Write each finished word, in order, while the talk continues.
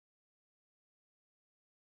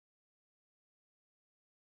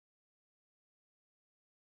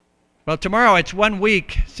Well, tomorrow it's 1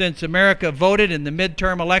 week since America voted in the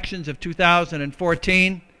midterm elections of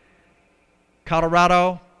 2014.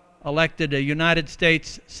 Colorado elected a United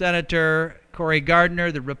States Senator Cory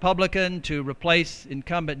Gardner, the Republican, to replace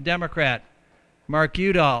incumbent Democrat Mark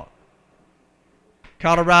Udall.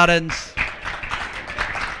 Coloradans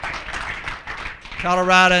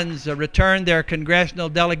returned their congressional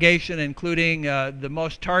delegation, including the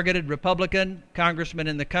most targeted Republican congressman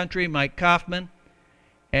in the country, Mike Coffman,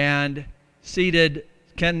 and seated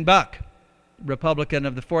Ken Buck, Republican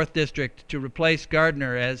of the 4th District, to replace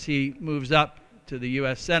Gardner as he moves up to the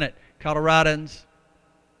U.S. Senate. Coloradans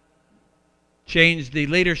changed the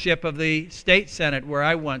leadership of the state Senate, where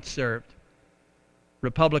I once served,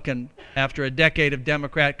 Republican, after a decade of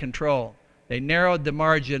Democrat control. They narrowed the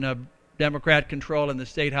margin of Democrat control in the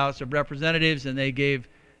State House of Representatives, and they gave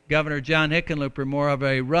Governor John Hickenlooper more of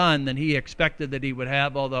a run than he expected that he would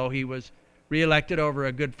have, although he was reelected over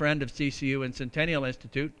a good friend of CCU and Centennial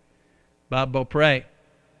Institute, Bob Beaupre,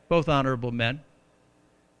 both honorable men.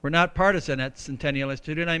 We're not partisan at Centennial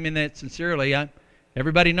Institute, and I mean that sincerely.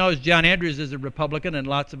 Everybody knows John Andrews is a Republican, and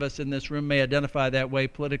lots of us in this room may identify that way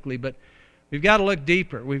politically, but we've got to look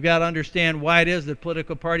deeper. We've got to understand why it is that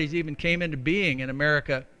political parties even came into being in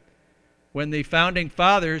America when the Founding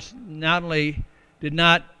Fathers not only did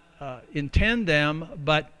not intend them,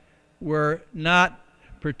 but were not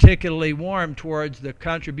particularly warm towards the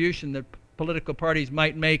contribution that political parties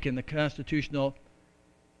might make in the constitutional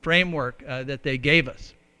framework that they gave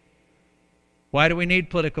us. Why do we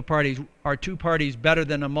need political parties? Are two parties better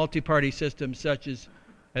than a multi-party system such as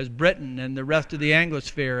Britain and the rest of the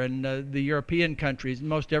Anglosphere and the European countries and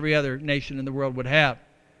most every other nation in the world would have?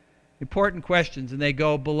 Important questions, and they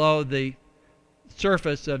go below the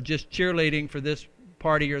surface of just cheerleading for this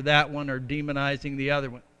party or that one or demonizing the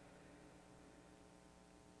other one.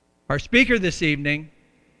 Our speaker this evening,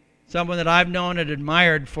 someone that I've known and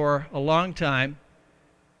admired for a long time,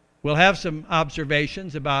 will have some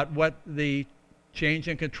observations about what the change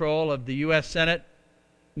in control of the U.S. Senate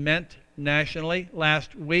meant nationally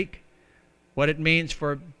last week, what it means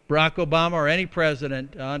for Barack Obama or any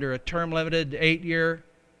president under a term-limited 8-year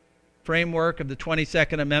framework of the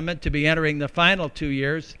 22nd Amendment to be entering the final 2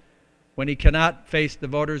 years when he cannot face the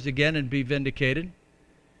voters again and be vindicated.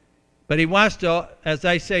 But he wants to, as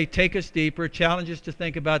I say, take us deeper, challenge us to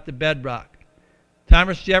think about the bedrock.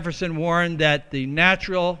 Thomas Jefferson warned that the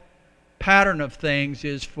natural pattern of things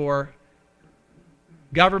is for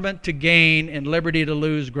government to gain and liberty to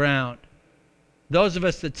lose ground. Those of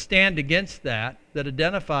us that stand against that, that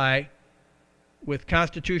identify with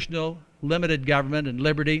constitutional limited government and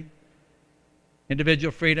liberty,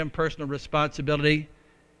 individual freedom, personal responsibility,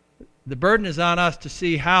 the burden is on us to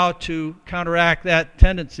see how to counteract that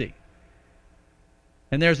tendency.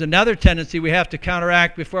 And there's another tendency we have to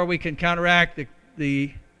counteract before we can counteract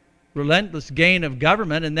the relentless gain of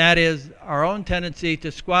government, and that is our own tendency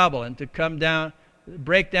to squabble and to come down,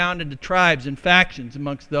 break down into tribes and factions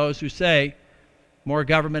amongst those who say more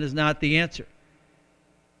government is not the answer.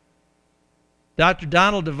 Dr.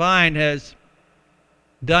 Donald Devine has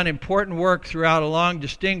done important work throughout a long,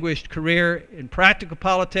 distinguished career in practical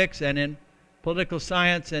politics and in political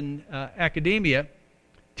science and academia,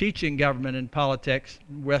 teaching government and politics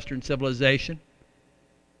in Western civilization.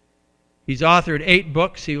 He's authored 8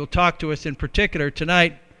 books. He will talk to us in particular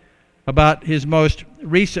tonight about his most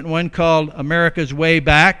recent one called America's Way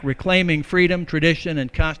Back, Reclaiming Freedom, Tradition,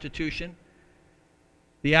 and Constitution.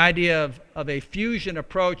 The idea of a fusion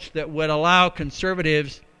approach that would allow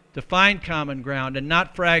conservatives to find common ground and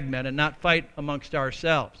not fragment and not fight amongst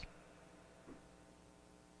ourselves.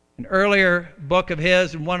 An earlier book of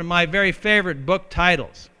his, and one of my very favorite book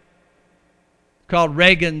titles, called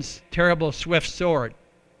Reagan's Terrible Swift Sword.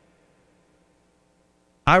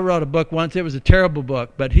 I wrote a book once. It was a terrible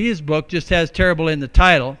book, but his book just has terrible in the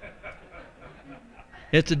title.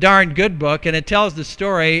 It's a darn good book, and it tells the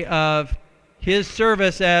story of his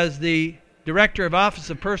service as the Director of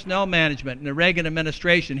Office of Personnel Management in the Reagan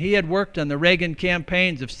administration. He had worked on the Reagan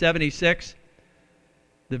campaigns of '76,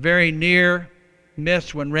 the very near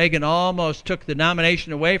miss when Reagan almost took the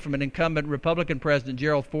nomination away from an incumbent Republican president,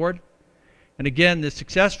 Gerald Ford. And again, the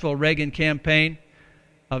successful Reagan campaign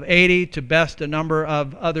of '80 to best a number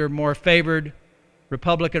of other more favored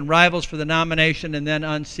Republican rivals for the nomination, and then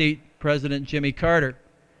unseat President Jimmy Carter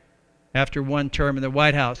after one term in the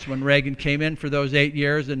White House when Reagan came in for those 8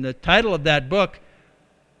 years. And the title of that book,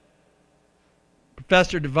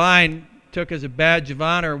 Professor Devine took as a badge of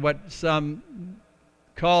honor what some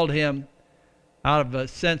called him out of a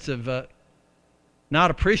sense of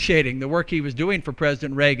not appreciating the work he was doing for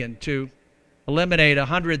President Reagan, to eliminate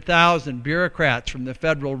 100,000 bureaucrats from the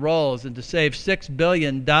federal rolls, and to save $6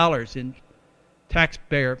 billion in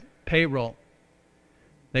taxpayer payroll.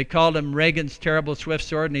 They called him Reagan's terrible swift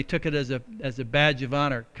sword, and he took it as a badge of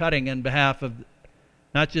honor, cutting on behalf of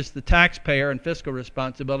not just the taxpayer and fiscal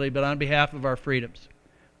responsibility, but on behalf of our freedoms,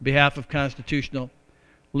 on behalf of constitutional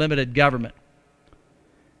limited government.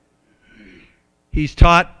 He's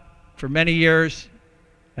taught for many years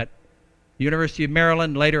at the University of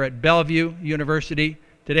Maryland, later at Bellevue University.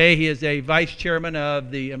 Today he is a vice chairman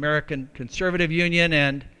of the American Conservative Union,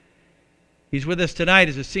 and he's with us tonight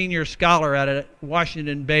as a senior scholar at a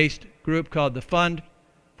Washington-based group called the Fund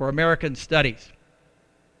for American Studies.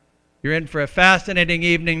 You're in for a fascinating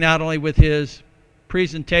evening, not only with his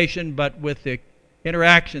presentation, but with the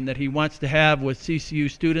interaction that he wants to have with CCU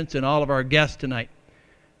students and all of our guests tonight.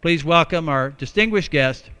 Please welcome our distinguished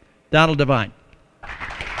guest, Donald Devine.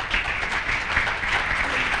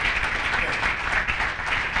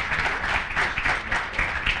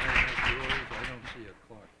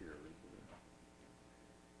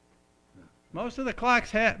 Most of the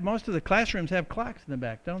classrooms have clocks in the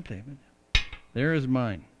back, don't they? There is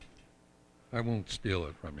mine. I won't steal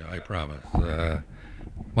it from you, I promise.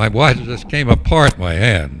 My watch just came apart in my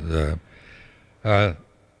hand.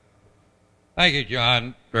 Thank you,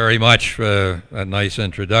 John, very much for a nice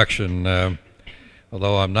introduction,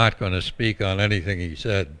 although I'm not going to speak on anything he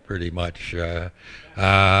said, pretty much. And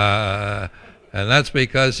that's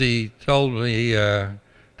because he told me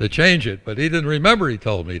to change it, but he didn't remember he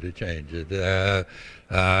told me to change it.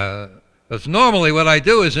 Because normally what I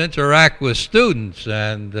do is interact with students,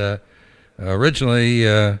 and originally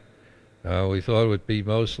we thought it would be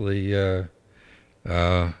mostly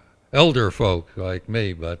elder folk like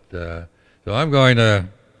me, but so I'm going to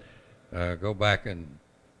go back and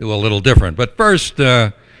do a little different. But first,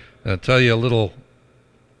 I'll tell you a little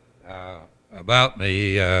about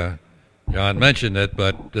me. John mentioned it,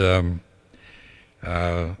 but I'm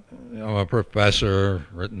a professor,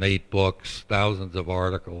 written 8 books, thousands of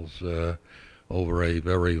articles over a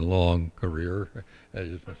very long career, as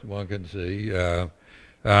one can see.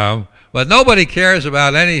 But nobody cares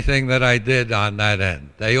about anything that I did on that end.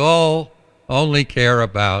 They all only care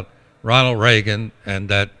about Ronald Reagan and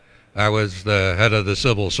that I was the head of the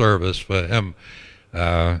civil service for him.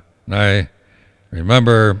 And I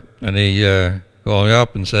remember, and he called me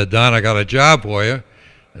up and said, "Don, I got a job for you."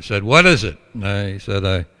 I said, "What is it?" And he said,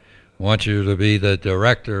 "I want you to be the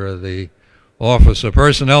director of the Office of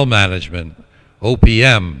Personnel Management,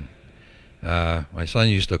 OPM." My son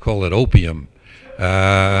used to call it opium.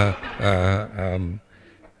 I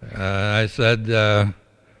said,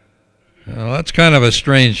 well, that's kind of a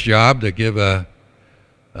strange job to give a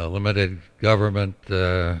limited government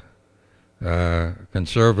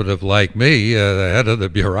conservative like me, the head of the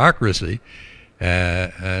bureaucracy.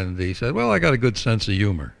 And he said, "Well, I got a good sense of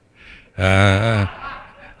humor."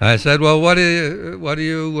 I said, "Well, what do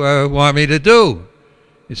you want me to do?"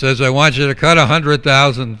 He says, "I want you to cut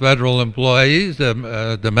 100,000 federal employees,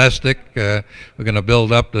 domestic. We're going to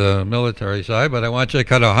build up the military side, but I want you to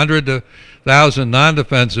cut 100,000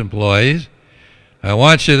 non-defense employees. I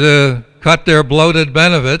want you to cut their bloated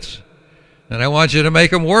benefits, and I want you to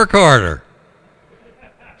make them work harder."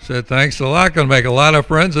 I said, "Thanks a lot. Going to make a lot of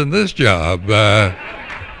friends in this job." But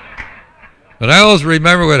I always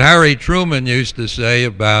remember what Harry Truman used to say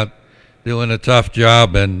about doing a tough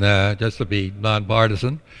job, and just to be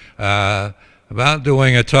nonpartisan, about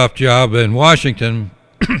doing a tough job in Washington.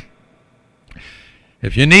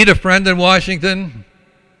 If you need a friend in Washington,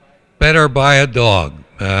 better buy a dog.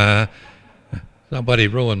 Somebody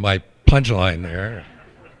ruined my punchline there.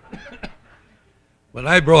 But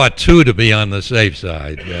I brought 2 to be on the safe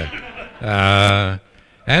side.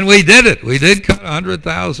 And we did it. We did cut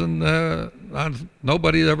 100,000.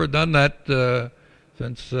 Nobody's ever done that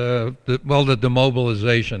since, the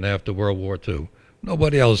demobilization after World War II.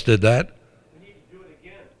 Nobody else did that. We need to do it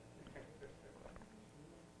again.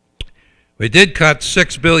 We did cut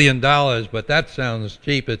 $6 billion, but that sounds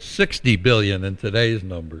cheap. It's $60 billion in today's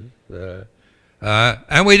numbers.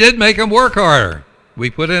 And we did make them work harder. We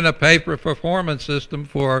put in a pay-for-performance system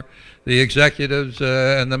for the executives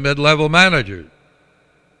and the mid-level managers.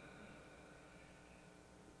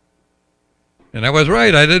 And I was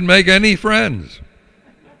right. I didn't make any friends.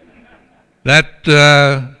 That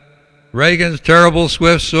Reagan's terrible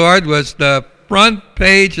swift sword was the front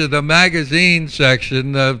page of the magazine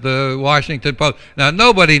section of the Washington Post. Now,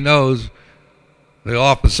 nobody knows the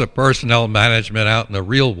Office of Personnel Management out in the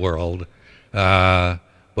real world.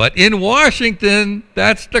 But in Washington,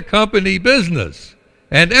 that's the company business.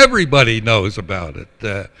 And everybody knows about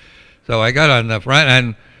it. So I got on the front,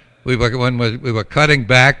 and when we were cutting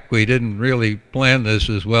back, we didn't really plan this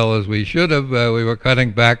as well as we should have. We were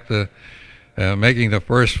cutting back the making the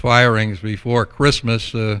first firings before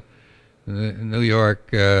Christmas. New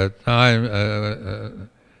York Times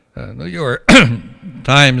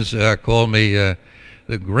called me the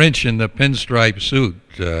Grinch in the pinstripe suit.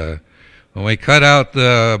 When we cut out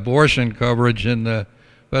the abortion coverage in the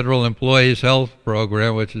Federal Employees Health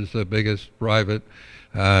Program, which is the biggest private,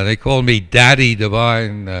 they called me Daddy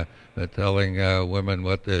Devine, telling women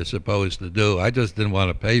what they're supposed to do. I just didn't want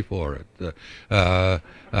to pay for it.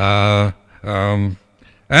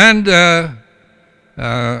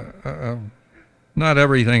 Not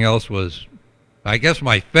everything else was. I guess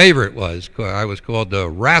my favorite was I was called the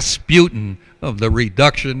Rasputin of the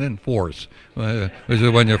reduction in force, which is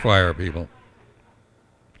when you fire people.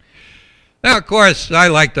 Now, of course, I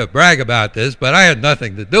like to brag about this, but I had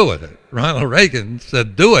nothing to do with it. Ronald Reagan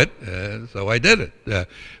said, do it, so I did it.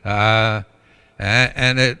 And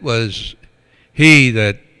it was he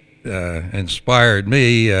that inspired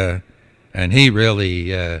me, and he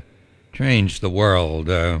really changed the world.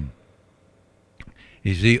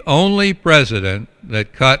 He's the only president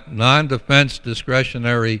that cut non-defense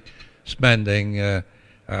discretionary spending.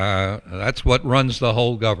 That's what runs the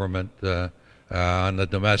whole government on the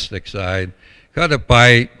domestic side. Cut it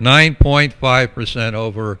by 9.5%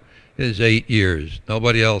 over his 8 years.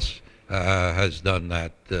 Nobody else has done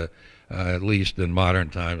that, at least in modern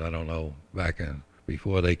times. I don't know,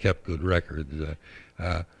 before they kept good records.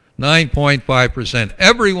 9.5%.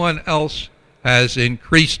 Everyone else has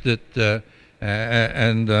increased it,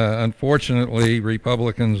 and unfortunately,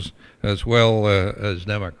 Republicans as well as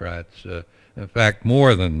Democrats. In fact,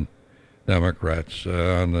 more than Democrats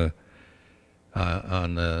on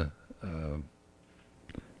the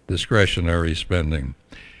discretionary spending.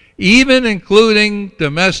 Even including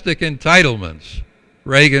domestic entitlements,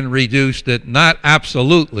 Reagan reduced it, not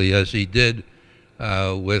absolutely as he did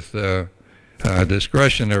with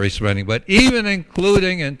discretionary spending, but even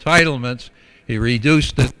including entitlements, he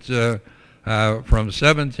reduced it from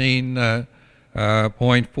 17.4 to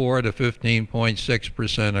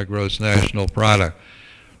 15.6% of gross national product.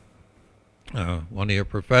 One of your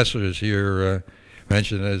professors here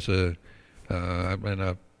mentioned I'm in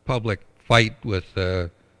a public fight with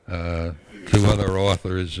two other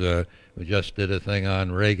authors who just did a thing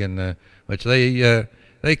on Reagan, which they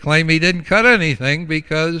claim he didn't cut anything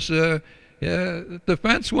because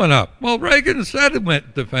defense went up. Well, Reagan said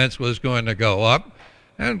defense was going to go up,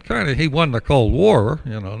 and kind of he won the Cold War.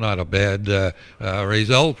 Not a bad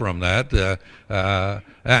result from that.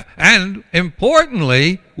 And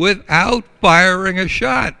importantly, without firing a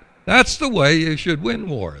shot. That's the way you should win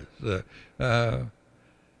wars.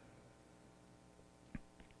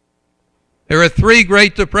 There are 3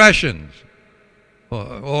 Great Depressions.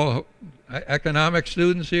 All economic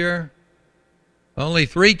students here? Only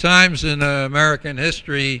 3 times in American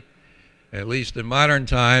history, at least in modern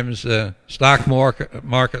times, the stock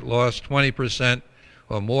market lost 20%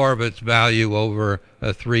 or more of its value over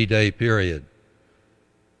a 3-day period.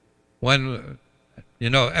 When,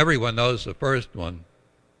 everyone knows the first one.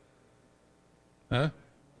 Huh?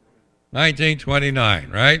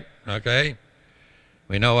 1929, right? Okay.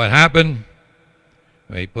 We know what happened.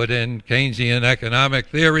 We put in Keynesian economic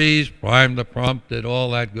theories, primed the pump, did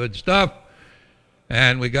all that good stuff,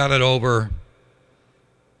 and we got it over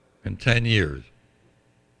in 10 years.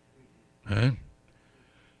 Huh?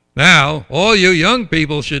 Now, all you young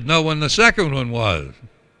people should know when the second one was.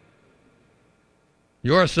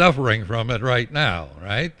 You're suffering from it right now,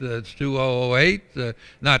 right? It's 2008,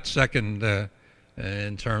 not second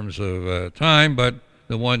in terms of time, but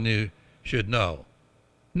the one you should know.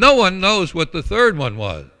 No one knows what the third one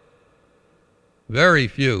was. Very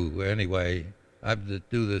few, anyway. I have to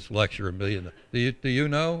do this lecture a million. Do you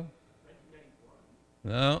know?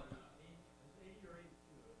 No?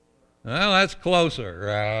 Well, that's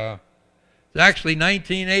closer. It's actually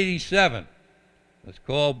 1987. It's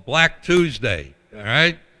called Black Tuesday, all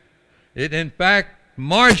right? It, in fact,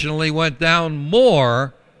 marginally went down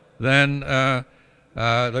more than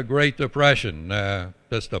the Great Depression,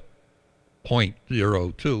 just a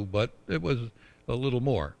 0.02, but it was a little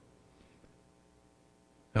more.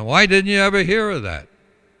 Now, why didn't you ever hear of that?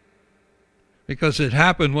 Because it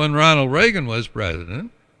happened when Ronald Reagan was president.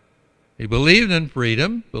 He believed in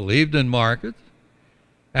freedom, believed in markets,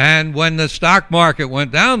 and when the stock market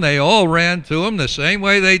went down, they all ran to him the same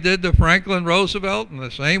way they did to Franklin Roosevelt and the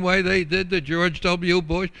same way they did to George W.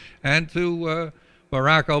 Bush and to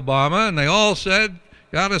Barack Obama, and they all said,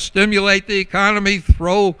 got to stimulate the economy,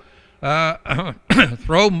 throw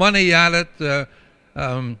money at it.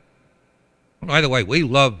 By the way, we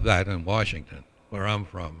love that in Washington, where I'm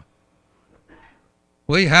from.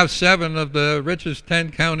 We have 7 of the richest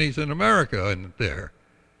 10 counties in America in there.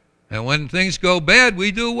 And when things go bad,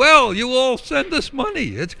 we do well. You all send us money.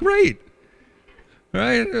 It's great.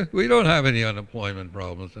 Right? We don't have any unemployment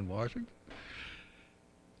problems in Washington.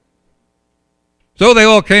 So they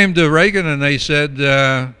all came to Reagan and they said,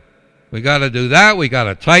 we got to do that. We got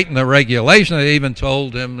to tighten the regulation. They even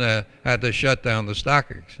told him had to shut down the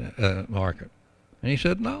stock market. And he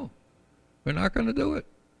said, no, we're not going to do it.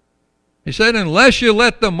 He said, unless you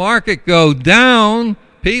let the market go down,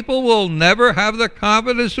 people will never have the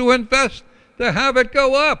confidence to invest to have it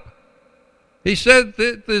go up. He said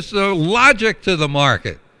that there's a logic to the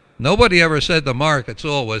market. Nobody ever said the market's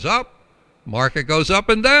always up. Market goes up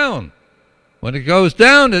and down. When it goes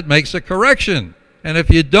down, it makes a correction. And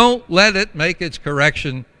if you don't let it make its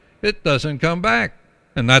correction, it doesn't come back.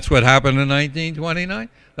 And that's what happened in 1929.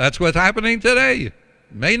 That's what's happening today. It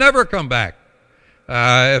may never come back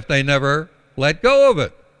if they never let go of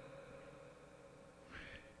it.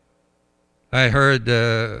 I heard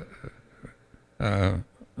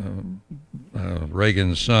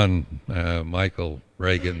Reagan's son, Michael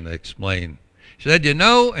Reagan, explain. He said, you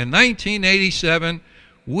know, in 1987,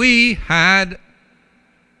 we had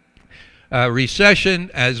a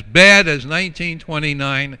recession as bad as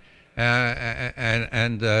 1929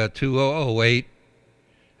 and 2008,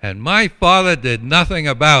 and my father did nothing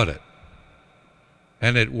about it,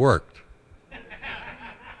 and it worked.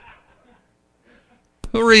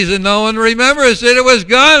 The reason no one remembers it was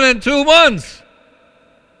gone in 2 months.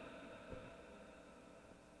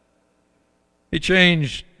 He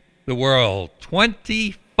changed the world.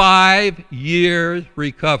 25 years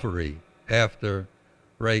recovery after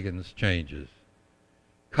Reagan's changes.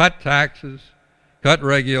 Cut taxes, cut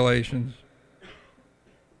regulations.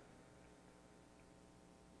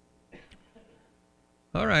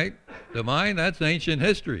 All right, Devine, that's ancient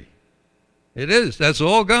history. It is, that's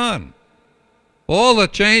all gone. All the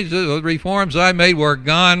changes, the reforms I made were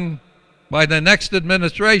gone by the next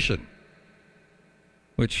administration,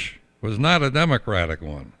 which was not a Democratic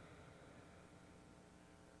one.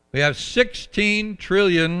 We have 16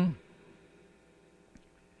 trillion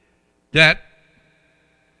debt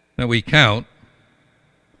that we count,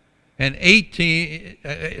 and 18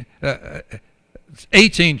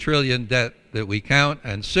 trillion debt that we count,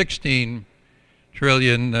 and 16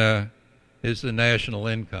 trillion is the national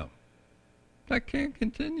income. That can't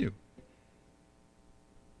continue.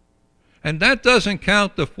 And that doesn't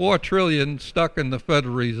count the 4 trillion stuck in the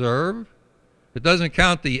Federal Reserve. It doesn't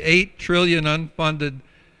count the 8 trillion unfunded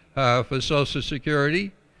for Social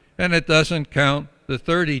Security, and it doesn't count the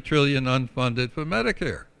 30 trillion unfunded for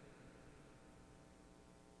Medicare.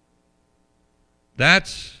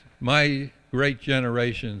 That's my great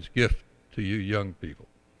generation's gift to you young people.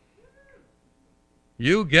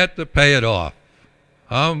 You get to pay it off.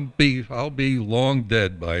 I'll be long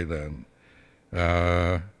dead by then.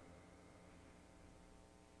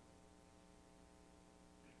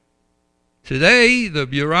 Today, the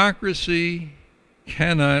bureaucracy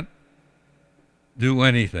cannot do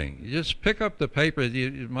anything. You just pick up the paper.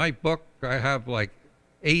 My book, I have like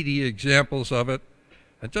 80 examples of it.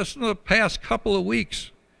 And just in the past couple of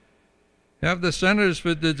weeks, you have the Centers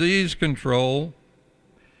for Disease Control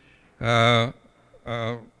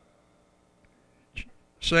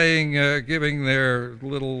saying, giving their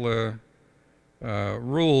little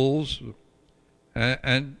rules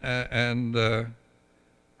and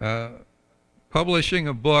publishing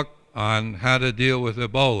a book on how to deal with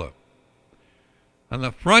Ebola. On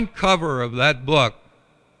the front cover of that book,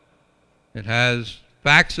 it has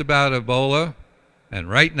facts about Ebola, and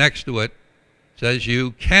right next to it says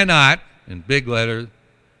you cannot, in big letters,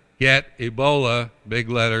 get Ebola, big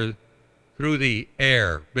letters, through the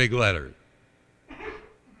air, big letters.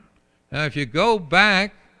 Now, if you go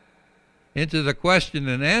back into the question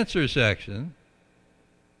and answer section,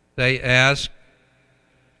 they ask,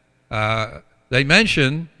 they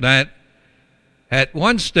mention that at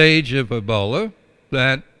one stage of Ebola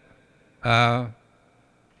that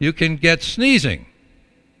you can get sneezing.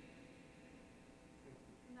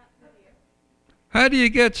 How do you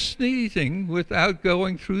get sneezing without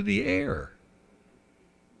going through the air?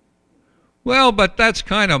 Well, but that's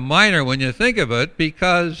kind of minor when you think of it,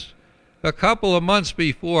 because a couple of months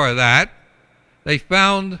before that, they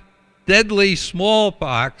found deadly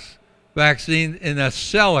smallpox vaccine in a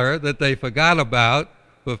cellar that they forgot about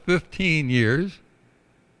for 15 years.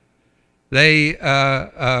 They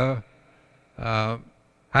had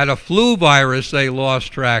a flu virus they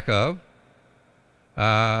lost track of.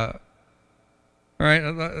 All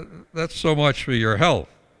right, that's so much for your health.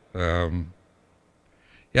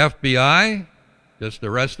 The FBI just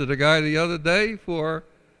arrested a guy the other day for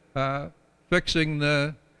fixing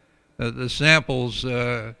the samples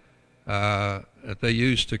that they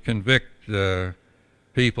used to convict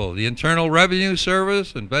people. The Internal Revenue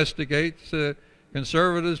Service investigates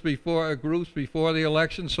conservatives groups before the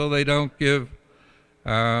election, so they don't give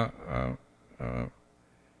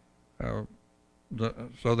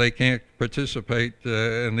so they can't participate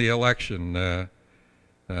in the election.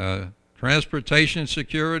 Transportation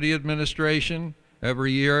Security Administration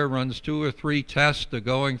every year runs 2 or 3 tests to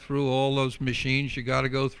going through all those machines you got to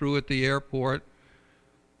go through at the airport.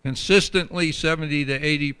 Consistently, 70 to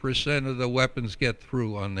 80% of the weapons get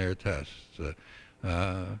through on their tests.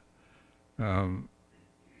 I don't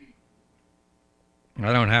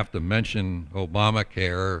have to mention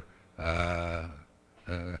Obamacare,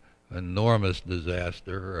 enormous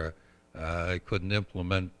disaster. I couldn't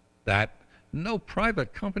implement that. No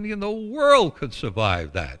private company in the world could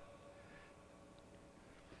survive that.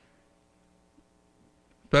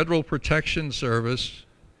 Federal Protection Service,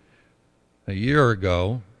 a year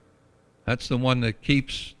ago, that's the one that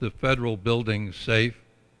keeps the federal buildings safe.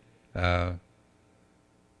 One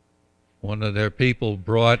of their people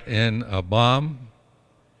brought in a bomb,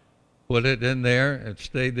 put it in there, and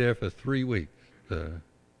stayed there for 3 weeks.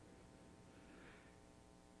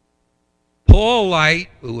 Paul Light,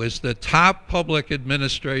 who is the top public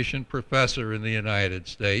administration professor in the United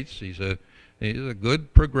States, he's a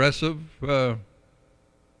good progressive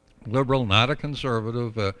liberal, not a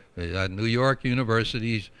conservative. At New York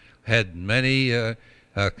University, he's had many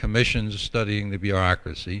commissions studying the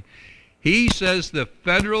bureaucracy. He says the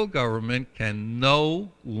federal government can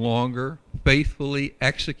no longer faithfully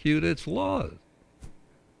execute its laws.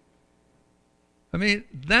 I mean,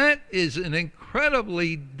 that is an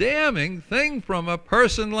incredibly damning thing from a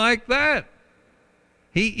person like that.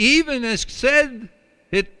 He even has said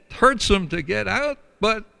it hurts him to get out,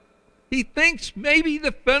 but he thinks maybe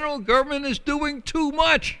the federal government is doing too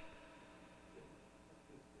much.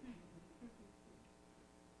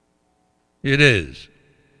 It is.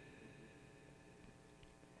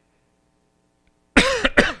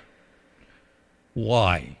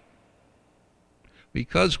 Why?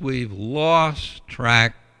 Because we've lost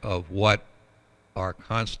track of what our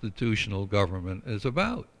constitutional government is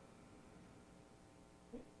about.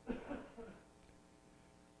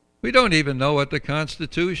 We don't even know what the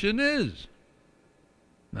Constitution is.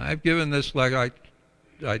 Now, I've given this, like I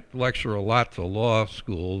lecture a lot to law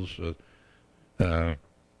schools. Do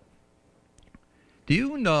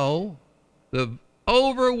you know the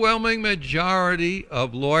overwhelming majority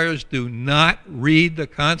of lawyers do not read the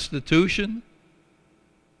Constitution?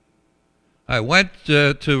 I went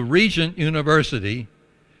to Regent University.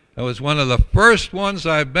 It was one of the first ones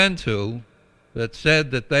I've been to that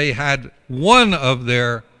said that they had one of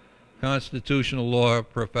their constitutional law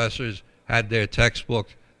professors had their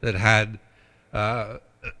textbook that had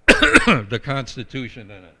the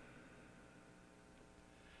Constitution in it.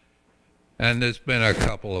 And there's been a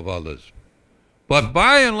couple of others. But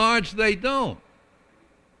by and large, they don't.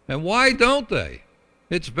 And why don't they?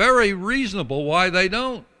 It's very reasonable why they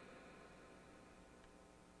don't.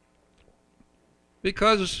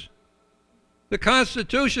 Because the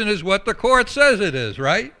Constitution is what the court says it is,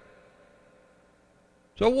 right?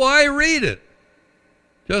 So why read it?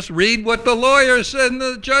 Just read what the lawyers and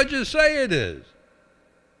the judges say it is.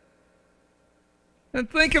 And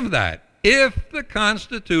think of that. If the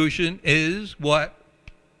Constitution is what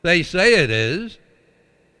they say it is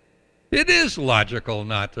logical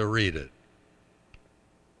not to read it.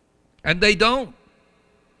 And they don't.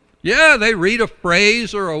 Yeah, they read a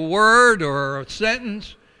phrase or a word or a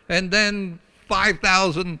sentence and then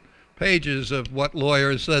 5,000 pages of what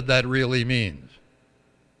lawyers said that really means.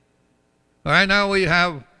 All right, now we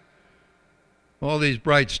have all these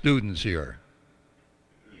bright students here.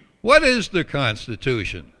 What is the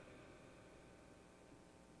Constitution?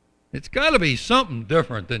 It's got to be something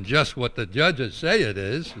different than just what the judges say it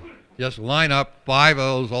is. Just line up 5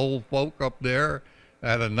 of those old folk up there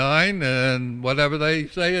at a 9, and whatever they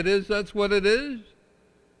say it is, that's what it is.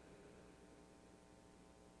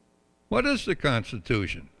 What is the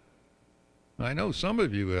Constitution? I know some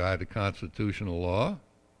of you had a constitutional law.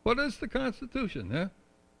 What is the Constitution? Yeah?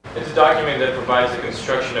 It's a document that provides the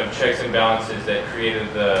construction of checks and balances that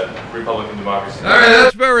created the Republican democracy. All right,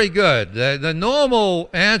 that's very good. The normal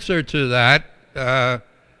answer to that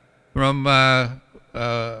from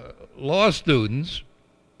law students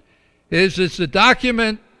is it's a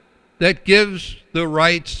document that gives the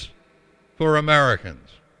rights for Americans.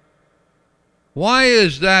 Why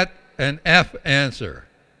is that an F answer?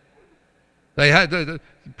 They had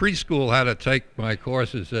preschool had to take my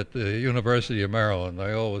courses at the University of Maryland.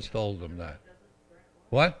 I always told them that.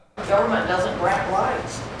 What? The government doesn't grant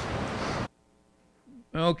rights.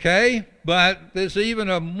 Okay, but there's even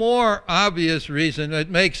a more obvious reason. It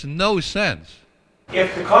makes no sense.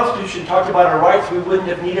 If the Constitution talked about our rights, we wouldn't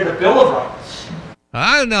have needed a Bill of Rights.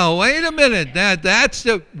 I know. Wait a minute. That's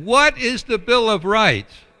the. What is the Bill of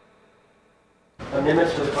Rights?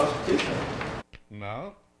 Amendments to the Constitution.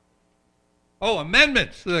 No. Oh,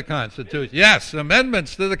 amendments to the Constitution. Yes,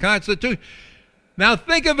 amendments to the Constitution. Now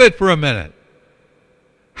think of it for a minute.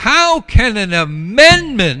 How can an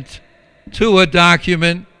amendment to a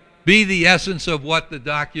document be the essence of what the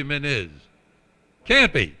document is?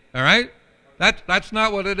 Can't be, all right? That's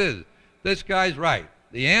not what it is. This guy's right.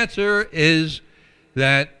 The answer is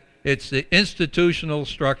that it's the institutional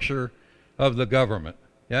structure of the government.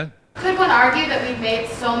 Yeah? Could one argue that we've made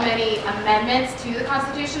so many amendments to the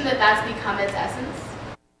Constitution that that's become its essence?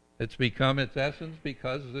 It's become its essence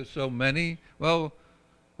because there's so many. Well,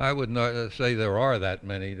 I would not say there are that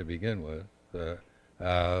many to begin with.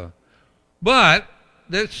 But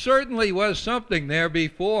there certainly was something there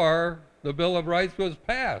before the Bill of Rights was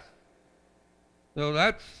passed. So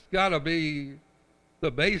that's got to be the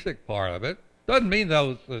basic part of it. Doesn't mean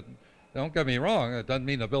those, don't get me wrong, it doesn't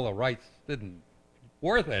mean the Bill of Rights didn't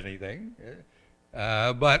worth anything.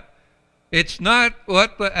 But it's not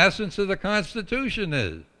what the essence of the Constitution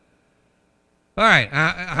is. All right,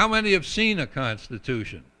 how many have seen a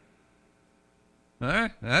Constitution? All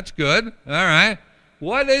right, that's good. All right.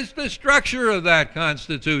 What is the structure of that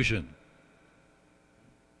Constitution?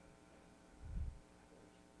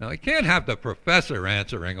 Now, I can't have the professor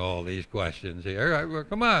answering all these questions here.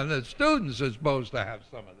 Come on, the students are supposed to have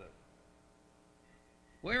some of this.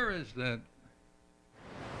 Where is that?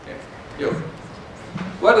 You.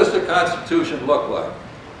 What does the Constitution look like?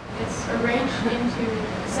 It's arranged into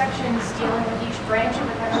sections dealing with each branch of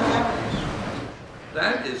the federal government.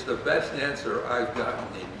 That is the best answer I've gotten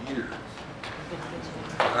in years.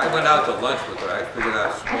 I went out to lunch with her. I figured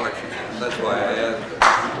out how smart she is. That's why I asked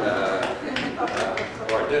her.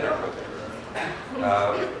 Or dinner with her.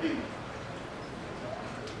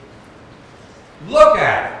 Look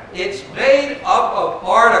at it. It's made up of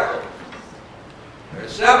articles.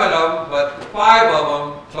 There's 7 of them, but 5 of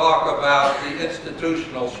them talk about the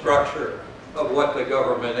institutional structure of what the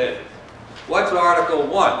government is. What's Article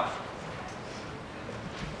 1?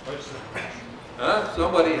 Legislative branch. Huh?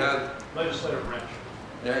 Somebody has... Legislative branch.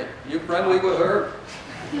 Yeah, you friendly with her?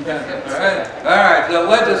 All right, the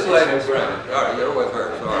legislative branch. All right, you're with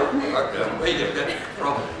her, sorry. Okay, you get in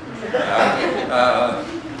trouble.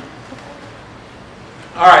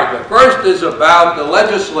 All right, the first is about the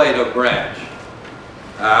legislative branch.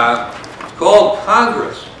 It's called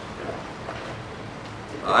Congress.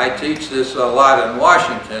 I teach this a lot in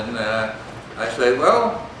Washington. I say,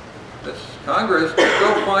 well, it's Congress,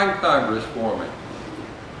 go find Congress for me.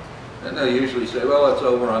 And they usually say, well, it's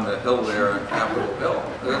over on the hill there on Capitol Hill.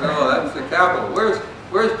 No, that's the Capitol.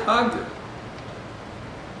 Where's Congress?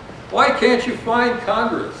 Why can't you find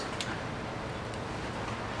Congress?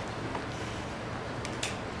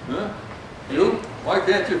 Huh? You? Why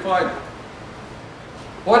can't you find it?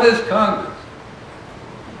 What is Congress?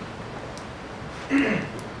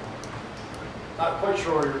 Not quite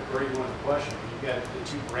sure where you want the question. You've got the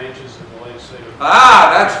 2 branches of the legislative. Ah,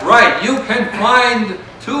 that's right. You can find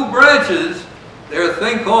 2 branches. There's a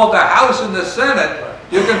thing called the House and the Senate.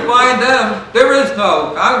 You can find them. There is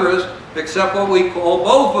no Congress except what we call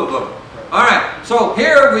both of them. All right. So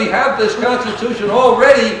here we have this Constitution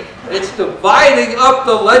already. It's dividing up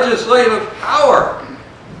the legislative power.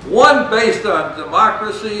 One based on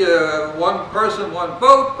democracy, 1 person, 1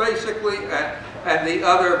 vote, basically, and the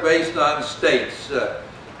other based on states.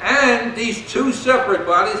 And these 2 separate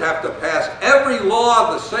bodies have to pass every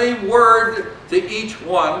law the same word to each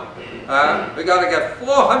one. We got to get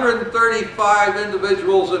 435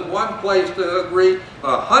 individuals in one place to agree,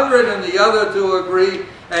 100 in the other to agree,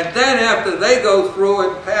 and then after they go through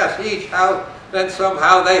and pass each house, then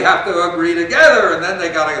somehow they have to agree together, and then they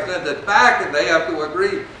got to send it back, and they have to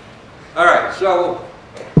agree. All right, so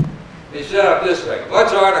he set up this thing.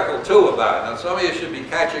 What's Article 2 about? Now, some of you should be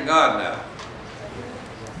catching on now.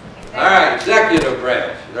 All right, executive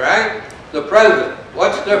branch, all right? The president.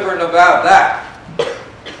 What's different about that?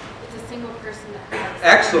 It's a single person that has...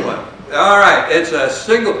 Excellent. All right, it's a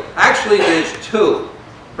single... Actually, there's 2.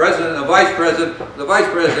 President and the vice president. The vice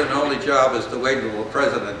president's only job is to wait until the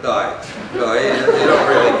president dies. So he don't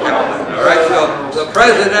really count. All right, so the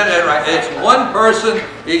president, it's 1 person,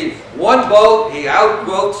 1 vote, he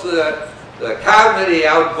outvotes the cabinet, he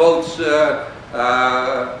outvotes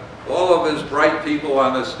all of his bright people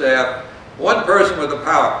on the staff, one person with the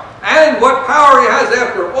power. And what power he has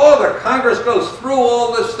after all the Congress goes through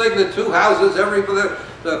all this thing, the two houses,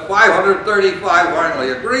 the 535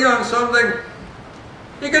 finally agree on something,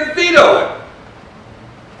 he can veto it.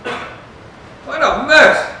 What a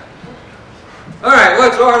mess. All right,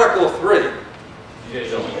 what's Article 3?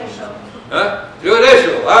 Judicial. Huh?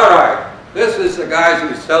 Judicial, all right. This is the guys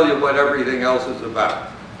who tell you what everything else is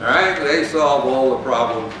about. All right, they solve all the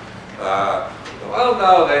problems. Well,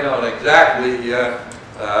 no, they don't exactly,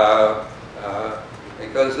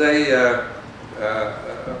 because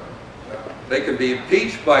they can be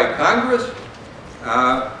impeached by Congress.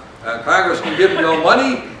 Congress can give them no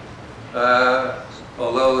money,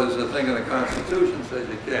 although there's a thing in the Constitution that says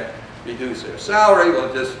you can't reduce their salary.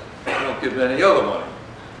 Well, just don't give them any other money.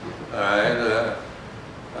 All right.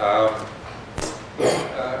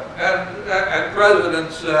 And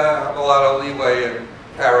presidents have a lot of leeway in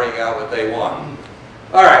carrying out what they want.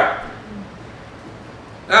 All right.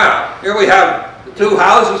 Now, here we have the two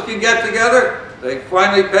houses can get together. They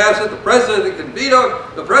finally pass it. The president can veto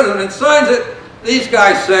it. The president signs it. These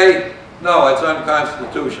guys say, no, it's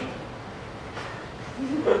unconstitutional.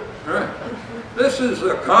 All right. This is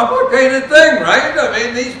a complicated thing, right? I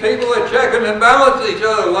mean, these people are checking and balancing each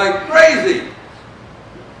other like crazy.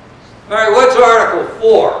 All right, what's Article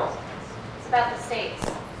 4? It's about the states.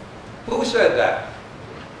 Who said that?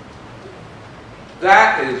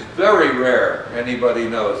 That is very rare. Anybody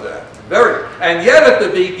knows that. Very. And yet at the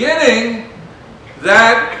beginning,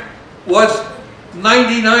 that was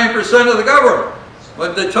 99% of the government.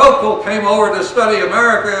 When de Tocqueville came over to study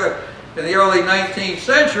America in the early 19th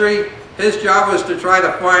century, his job was to try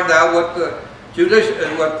to find out what the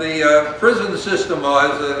prison system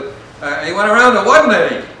was. He went around, there wasn't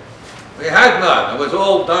any. We had none. It was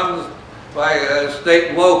all done by state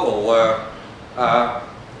and local.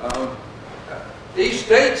 These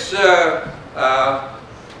states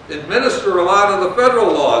administer a lot of the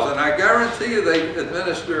federal laws, and I guarantee you they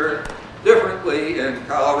administer differently in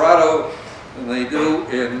Colorado than they do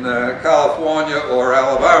in California or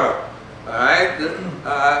Alabama. All right?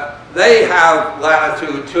 They have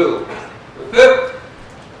latitude too. The fifth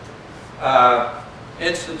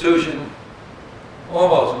institution,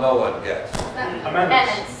 almost no one gets.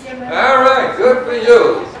 Amendments. All right, good for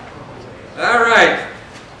you. All right.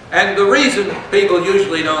 And the reason people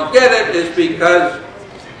usually don't get it is because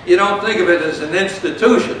you don't think of it as an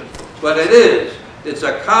institution, but it is. It's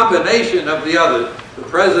a combination of the others. The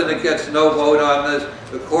president gets no vote on this,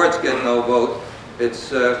 the courts get no vote.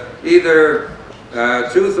 It's either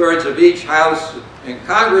 2/3 of each house in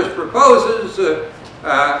Congress proposes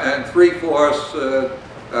and 3/4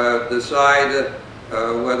 decide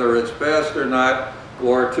whether it's passed or not,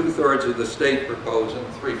 or 2/3 of the state propose and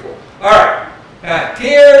 3/4. All right.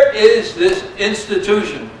 Here is this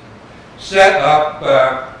institution set up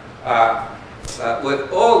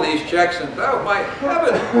with all these checks and balances. Oh, my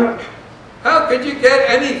heaven! How could you get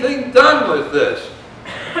anything done with this?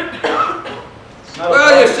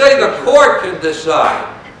 Well, you say the court can decide.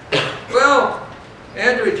 Well,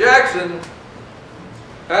 Andrew Jackson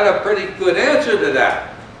had a pretty good answer to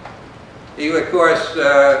that. He, of course,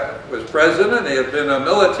 was president. He had been a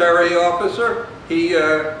military officer. He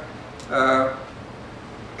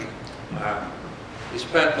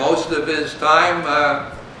spent most of his time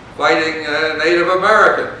fighting Native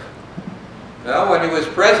Americans. Now, when he was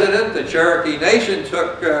president, the Cherokee Nation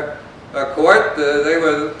took a court. They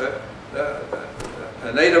were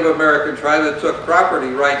a Native American tribe that took property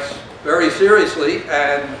rights very seriously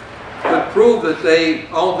and could prove that they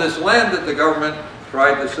owned this land that the government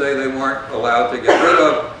tried to say they weren't allowed to get rid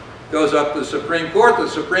of. Goes up to the Supreme Court. The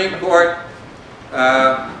Supreme Court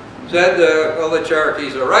said, well, the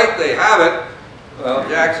Cherokees are right, they have it. Well,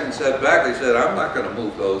 Jackson said back, he said, I'm not going to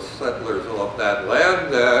move those settlers off that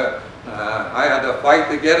land. I had to fight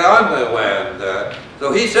to get on the land.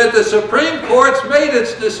 So he said, the Supreme Court's made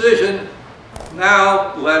its decision,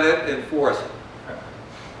 now let it enforce it.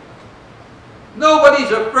 Nobody's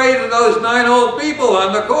afraid of those 9 old people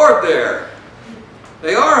on the court there.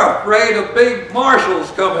 They are afraid of big marshals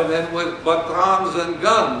coming in with batons and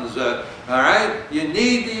guns. All right, you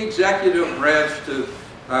need the executive branch to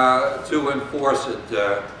enforce it.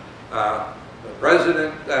 The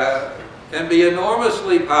president can be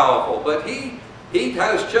enormously powerful, but he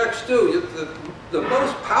has checks too. The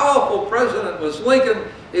most powerful president was Lincoln.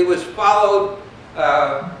 He was followed.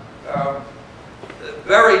 The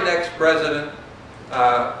very next president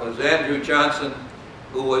was Andrew Johnson,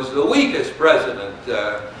 who was the weakest president.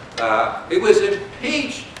 He was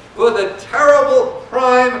impeached for the terrible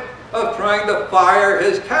crime of trying to fire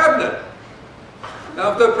his cabinet.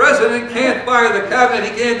 Now, if the president can't fire the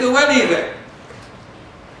cabinet, he can't do anything.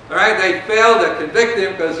 All right, they failed to convict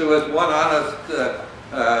him because there was one honest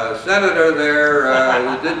senator there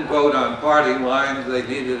who didn't vote on party lines. They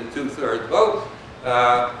needed a 2/3 vote.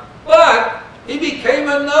 But he became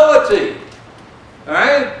a nullity. All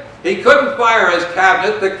right? He couldn't fire his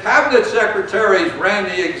cabinet. The cabinet secretaries ran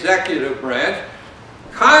the executive branch.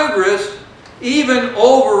 Congress even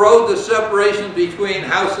overrode the separation between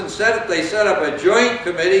House and Senate. They set up a joint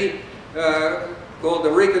committee called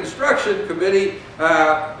the Reconstruction Committee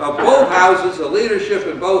of both houses, the leadership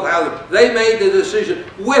in both houses. They made the decision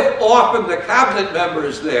with often the cabinet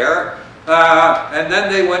members there, and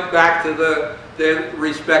then they went back to their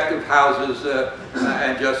respective houses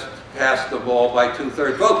and just passed them all by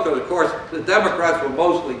 2/3 vote. Because of course the Democrats were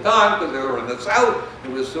mostly gone because they were in the South.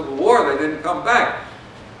 It was Civil War. They didn't come back.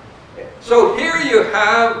 So here you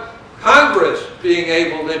have Congress being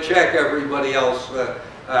able to check everybody else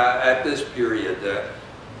at this period.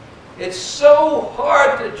 It's so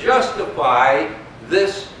hard to justify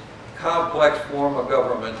this complex form of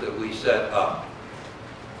government that we set up.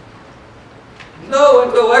 No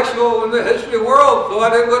intellectual in the history of the world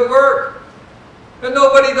thought it would work. And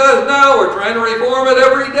nobody does now. We're trying to reform it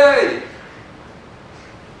every day.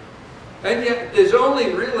 And yet, there's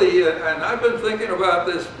only really, and I've been thinking about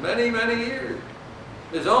this many, many years,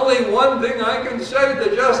 there's only one thing I can say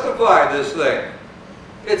to justify this thing.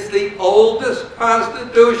 It's the oldest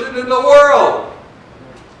Constitution in the world.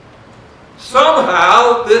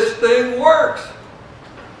 Somehow, this thing works,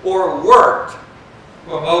 or worked,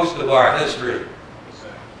 for most of our history.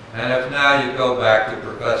 And if now you go back to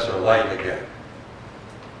Professor Light again,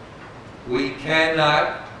 we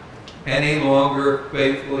cannot any longer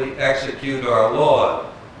faithfully execute our laws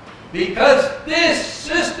because this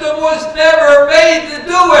system was never made to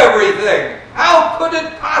do everything. How could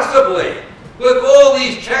it possibly? With all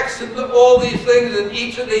these checks and all these things and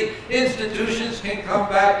each of the institutions can come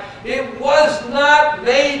back, it was not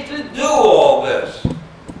made to do all this.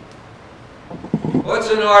 What's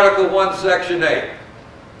in Article 1, Section 8?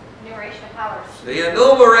 Enumeration of powers. The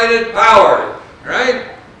enumerated powers, right?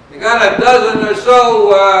 You got a dozen or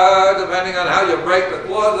so, depending on how you break the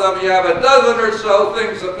clause up, you have a dozen or so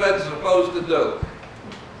things the Fed's supposed to do.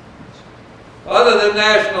 Other than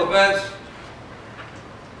national defense,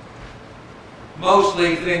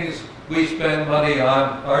 mostly things we spend money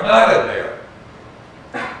on are not in there.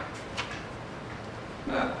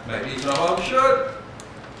 Maybe some of them should.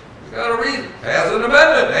 You got a reason. Pass an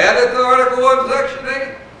amendment. Add it to Article 1, Section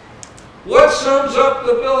 8. What sums up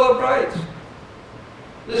the Bill of Rights?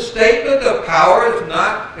 The statement of powers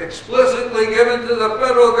not explicitly given to the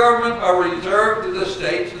federal government are reserved to the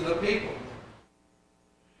states and the people.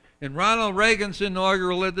 In Ronald Reagan's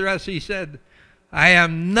inaugural address, he said, "I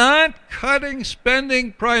am not cutting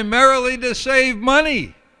spending primarily to save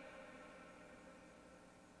money.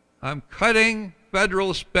 I'm cutting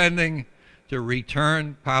federal spending to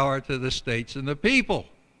return power to the states and the people."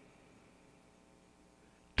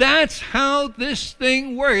 That's how this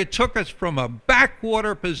thing worked. It took us from a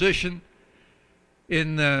backwater position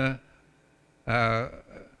in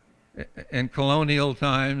colonial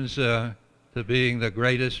times to being the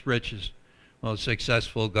greatest, richest, most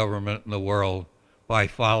successful government in the world by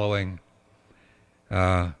following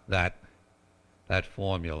that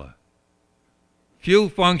formula. Few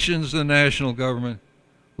functions of the national government,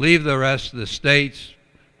 leave the rest to the states,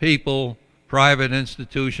 people, private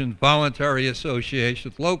institutions, voluntary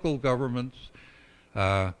associations, local governments,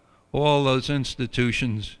 all those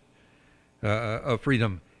institutions of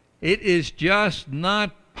freedom. It is just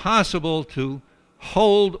not possible to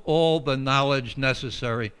hold all the knowledge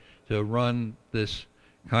necessary to run this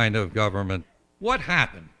kind of government. What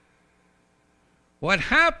happened? What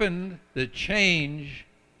happened to change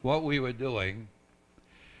what we were doing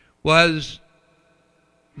was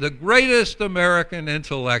the greatest American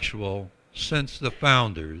intellectual since the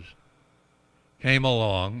founders came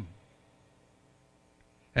along,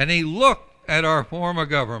 and he looked at our form of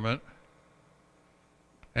government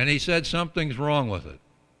and he said something's wrong with it.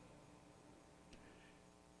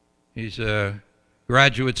 He's a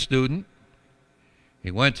graduate student. He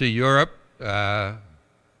went to Europe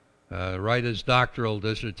write his doctoral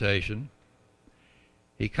dissertation.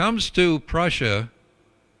 He comes to Prussia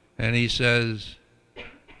and he says,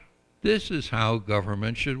 "This is how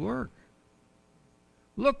government should work.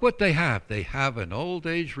 Look what they have. They have an old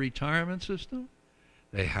age retirement system.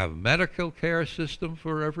 They have medical care system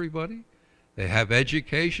for everybody. They have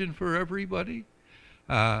education for everybody.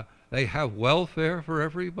 They have welfare for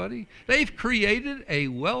everybody. They've created a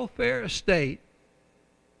welfare state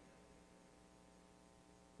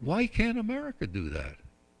Why can't America do that?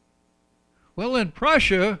 Well, in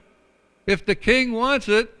Prussia, if the king wants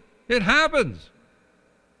it, it happens.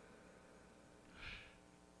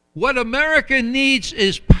 What America needs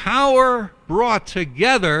is power brought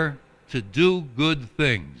together to do good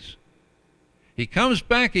things. He comes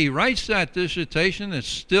back, he writes that dissertation. It's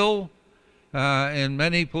still in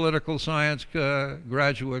many political science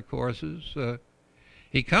graduate courses.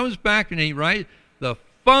 He comes back and he writes, the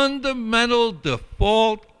fundamental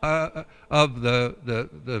default of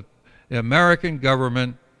the American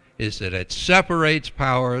government is that it separates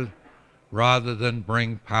power rather than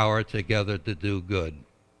bring power together to do good.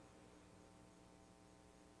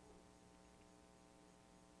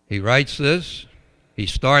 He writes this. He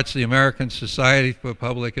starts the American Society for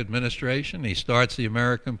Public Administration. He starts the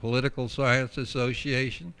American Political Science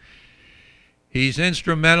Association. He's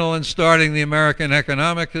instrumental in starting the American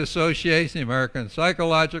Economic Association, the American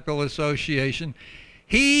Psychological Association.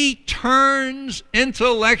 He turns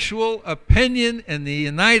intellectual opinion in the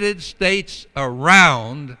United States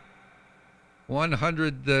around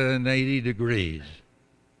 180 degrees.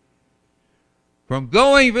 From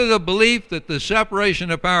going for the belief that the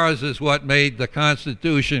separation of powers is what made the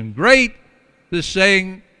Constitution great to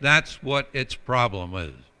saying that's what its problem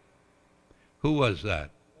is. Who was that?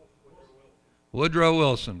 Woodrow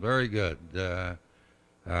Wilson. Very good.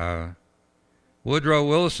 Woodrow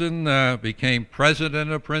Wilson became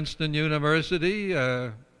president of Princeton University.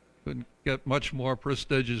 Couldn't get much more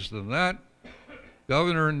prestigious than that.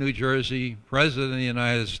 Governor of New Jersey, president of the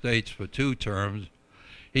United States for 2 terms.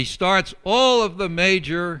 He starts all of the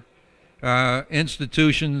major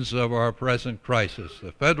institutions of our present crisis: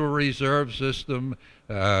 the Federal Reserve System,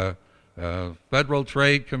 Federal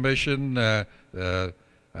Trade Commission,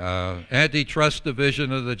 Antitrust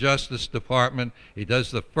Division of the Justice Department. He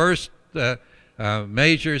does the first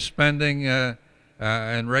major spending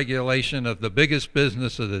and regulation of the biggest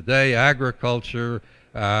business of the day, agriculture.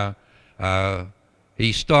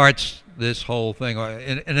 He starts this whole thing.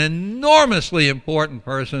 An enormously important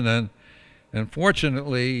person, and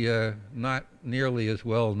unfortunately not nearly as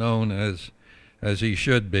well known as he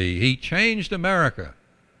should be. He changed America.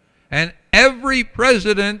 And every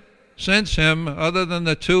president since him, other than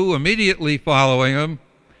the 2 immediately following him,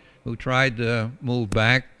 who tried to move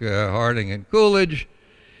back, Harding and Coolidge,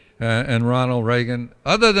 and Ronald Reagan,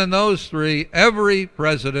 other than those 3, every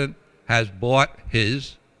president has bought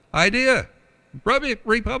his idea.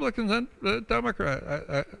 Republicans and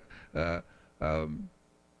Democrats.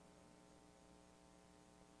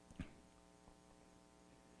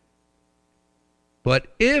 But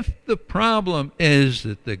if the problem is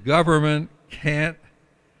that the government can't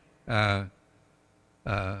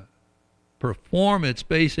perform its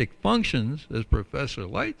basic functions, as Professor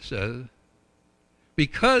Light says,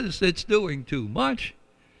 because it's doing too much,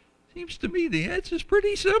 seems to me the answer is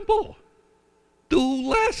pretty simple. Do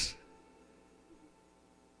less.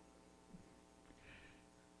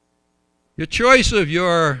 The choice of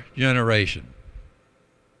your generation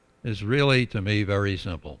is really, to me, very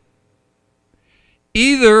simple.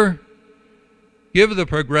 Either give the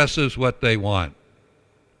progressives what they want.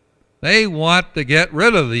 They want to get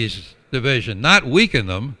rid of these divisions, not weaken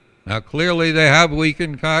them. Now, clearly they have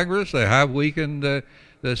weakened Congress. They have weakened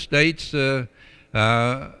the states. They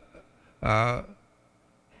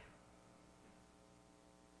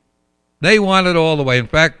want it all the way. In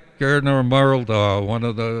fact, Gardner Meldau, one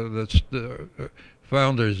of the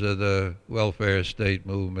founders of the welfare state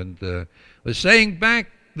movement, was saying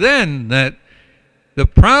back then that the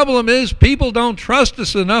problem is people don't trust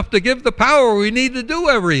us enough to give the power we need to do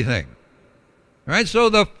everything. All right, so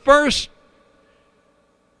the first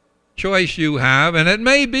choice you have, and it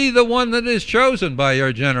may be the one that is chosen by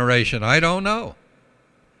your generation, I don't know.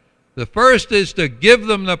 The first is to give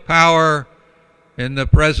them the power in the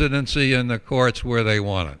presidency and the courts where they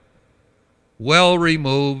want it, well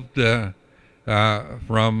removed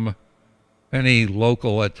from any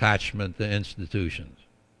local attachment to institutions.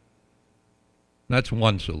 That's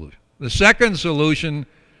one solution. The second solution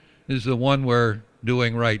is the one we're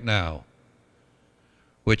doing right now,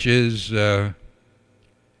 which is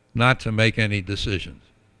not to make any decisions.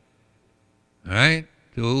 All right?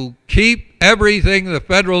 To keep everything the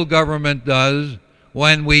federal government does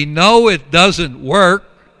when we know it doesn't work,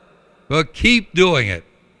 but keep doing it.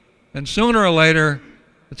 And sooner or later,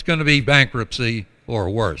 it's going to be bankruptcy or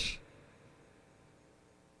worse.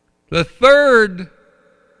 The third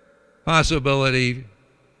possibility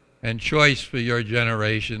and choice for your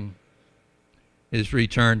generation is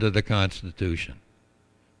return to the Constitution.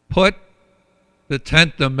 Put the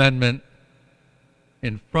 10th Amendment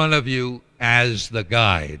in front of you as the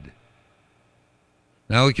guide.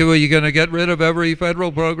 Now, are you going to get rid of every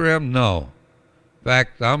federal program? No. In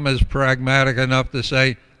fact, I'm as pragmatic enough to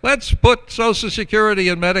say, let's put Social Security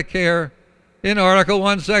and Medicare in Article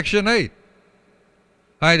 1, Section 8.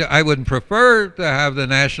 I wouldn't prefer to have the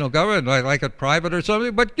national government, like it private or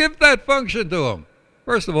something, but give that function to them.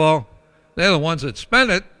 First of all, they're the ones that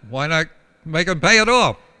spend it. Why not make them pay it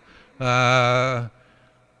off? All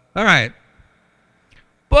right.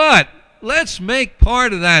 But let's make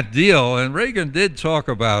part of that deal, and Reagan did talk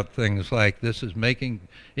about things like this is making,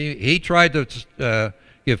 he tried to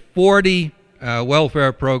give 40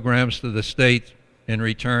 welfare programs to the states in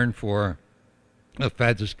return for the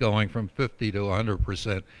feds going from 50 to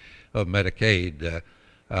 100% of Medicaid.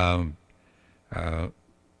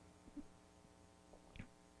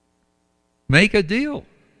 Make a deal.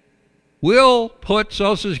 We'll put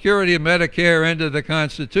Social Security and Medicare into the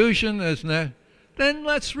Constitution, isn't it? Then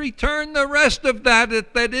let's return the rest of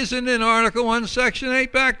that that isn't in Article 1, Section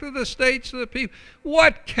 8 back to the states, to the people.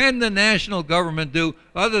 What can the national government do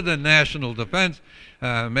other than national defense?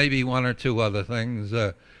 Maybe one or two other things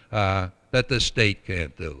that the state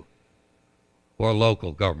can't do, or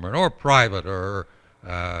local government, or private, or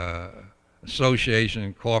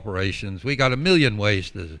association, corporations. We got a million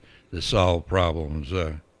ways to solve problems.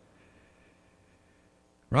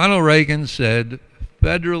 Ronald Reagan said,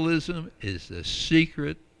 federalism is the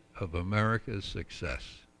secret of America's success.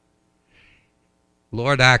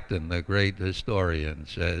 Lord Acton, the great historian,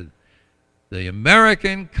 said, the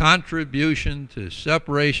American contribution to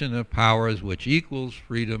separation of powers which equals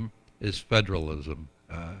freedom is federalism.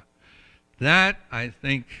 That, I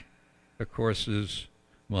think, of course, is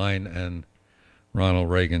mine and Ronald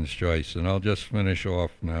Reagan's choice. And I'll just finish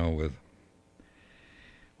off now with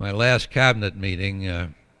my last cabinet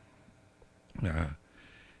meeting.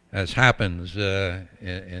 As happens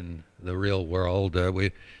in the real world,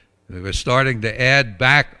 we were starting to add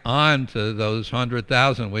back on to those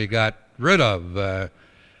 100,000 we got rid of.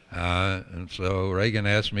 And so Reagan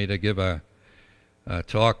asked me to give a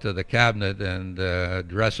talk to the cabinet and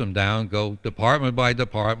dress them down, go department by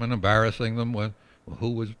department, embarrassing them with who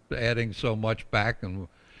was adding so much back. And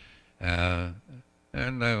when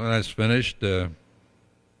I was finished,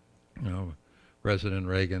 President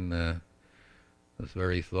Reagan was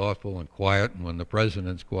very thoughtful and quiet. And when the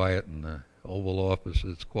president's quiet in the Oval Office,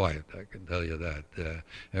 it's quiet. I can tell you that.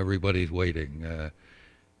 Everybody's waiting.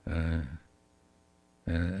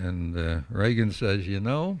 And Reagan says, you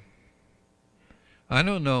know, I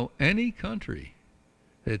don't know any country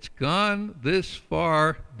that's gone this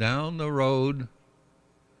far down the road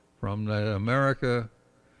from the America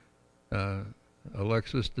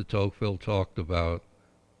Alexis de Tocqueville talked about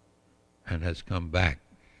and has come back.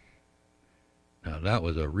 Now, that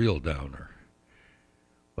was a real downer.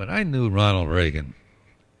 But I knew Ronald Reagan,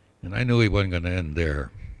 and I knew he wasn't going to end there.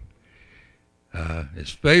 His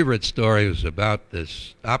favorite story was about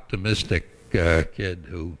this optimistic kid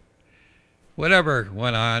who, whatever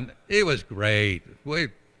went on, it was great.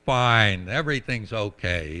 We're fine. Everything's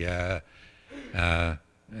okay. And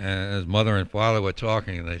his mother and father were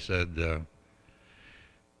talking, and they said,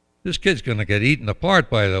 this kid's going to get eaten apart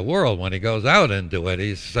by the world when he goes out into it.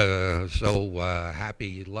 He's so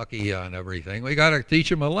happy, lucky on everything. We got to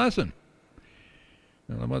teach him a lesson.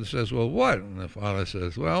 And the mother says, well, what? And the father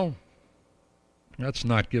says, well, let's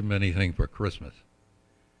not give him anything for Christmas.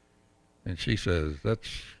 And she says,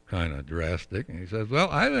 that's kind of drastic. And he says,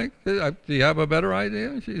 well, I think, do you have a better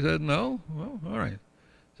idea? And she said, no. Well, all right.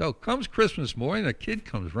 So comes Christmas morning, the kid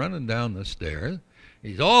comes running down the stairs.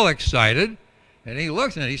 He's all excited. And he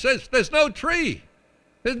looks and he says, there's no tree.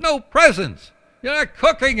 There's no presents. You're not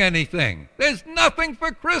cooking anything. There's nothing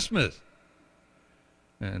for Christmas.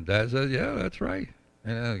 And Dad says, yeah, that's right.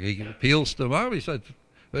 And he appeals to Mom. He says,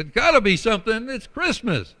 there's got to be something. It's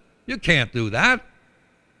Christmas. You can't do that.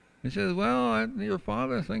 He says, well, your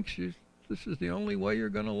father thinks this is the only way you're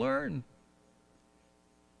going to learn.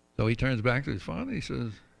 So he turns back to his father. He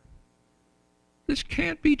says, this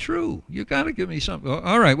can't be true. You got to give me something.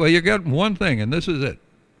 All right, well, you got one thing, and this is it.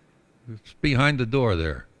 It's behind the door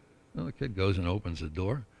there. Well, the kid goes and opens the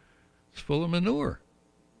door. It's full of manure.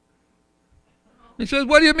 He says,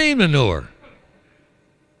 what do you mean manure?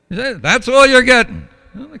 He says, that's all you're getting.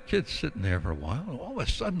 Well, the kid's sitting there for a while, and all of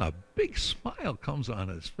a sudden a big smile comes on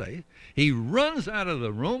his face. He runs out of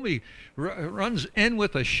the room. He runs in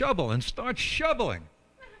with a shovel and starts shoveling.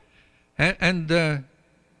 And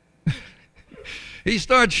he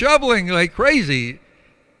starts shoveling like crazy.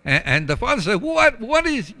 And the father said, what are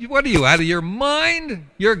you, out of your mind?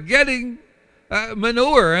 You're getting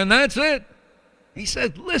manure, and that's it. He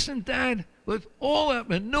said, listen, Dad, with all that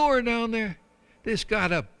manure down there, there's got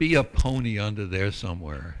to be a pony under there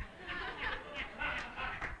somewhere.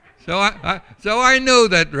 So I knew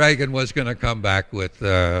that Reagan was going to come back with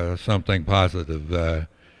something positive.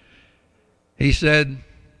 He said,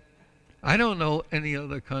 I don't know any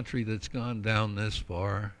other country that's gone down this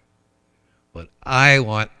far, but I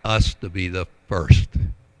want us to be the first,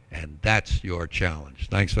 and that's your challenge.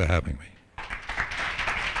 Thanks for having me.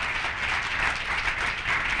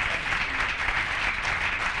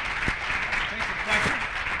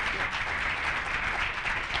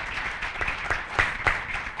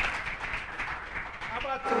 How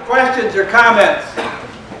about some questions or comments?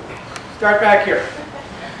 Start back here.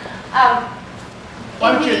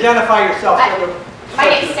 Why don't you identify yourself? My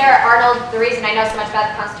name is Sarah Arnold. The reason I know so much about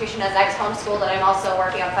the Constitution is I was homeschooled, and I'm also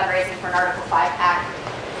working on fundraising for an Article 5 PAC.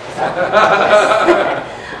 So,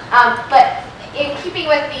 but in keeping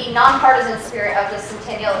with the nonpartisan spirit of the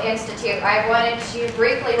Centennial Institute, I wanted to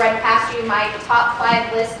briefly run past you my top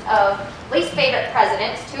 5 list of least favorite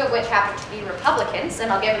presidents, 2 of which happen to be Republicans,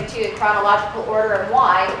 and I'll give them to you in chronological order and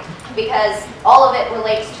why, because all of it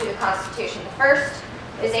relates to the Constitution. The first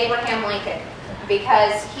is Abraham Lincoln,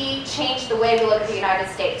 because he changed the way we look at the United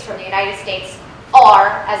States, from the United States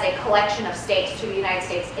are as a collection of states to the United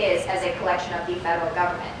States is as a collection of the federal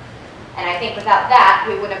government. And I think without that,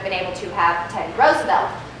 we wouldn't have been able to have Teddy Roosevelt,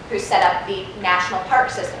 who set up the national park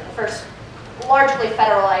system, the first largely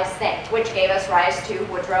federalized thing, which gave us rise to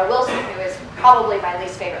Woodrow Wilson, who is probably my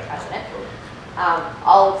least favorite president.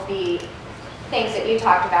 All of the things that you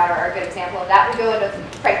talked about are a good example of that. We go into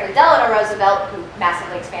Franklin Delano Roosevelt, who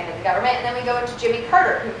massively expanded the government, and then we go into Jimmy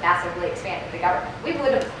Carter, who massively expanded the government. We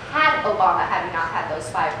would have had Obama had we not had those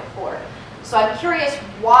 5 before. So I'm curious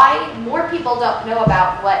why more people don't know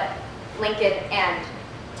about what Lincoln and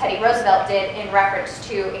Teddy Roosevelt did in reference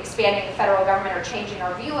to expanding the federal government or changing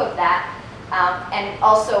our view of that, and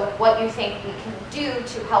also what you think we can do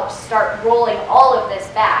to help start rolling all of this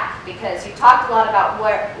back, because you talked a lot about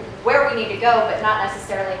where we need to go, but not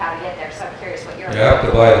necessarily how to get there. So I'm curious what your You have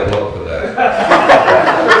to buy the book for that.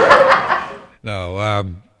 No.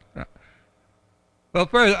 Well,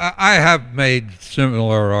 first, I have made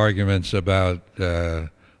similar arguments about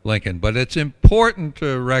Lincoln, but it's important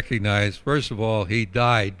to recognize, first of all, he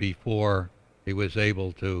died before he was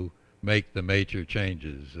able to make the major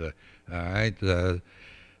changes. All right,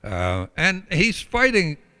 and he's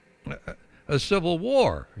fighting a civil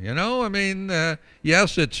war. You know, I mean,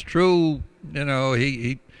 yes, it's true. You know,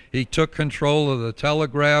 he took control of the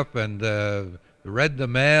telegraph and read the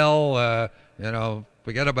mail. You know,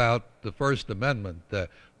 forget about the First Amendment.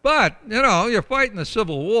 But you know, you're fighting a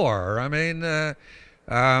civil war. I mean,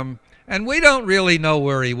 and we don't really know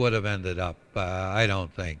where he would have ended up. I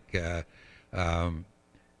don't think.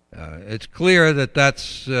 It's clear that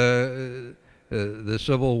that's the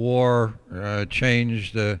Civil War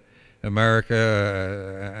changed America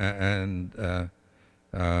and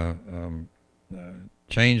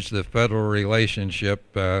changed the federal relationship.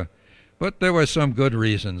 But there were some good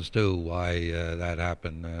reasons too why that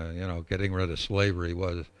happened. You know, getting rid of slavery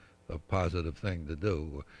was a positive thing to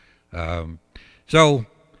do.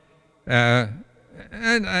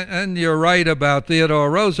 And you're right about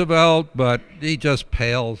Theodore Roosevelt, but he just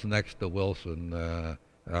pales next to Wilson.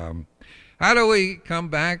 How do we come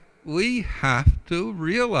back? We have to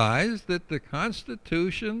realize that the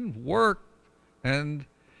Constitution worked and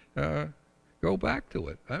go back to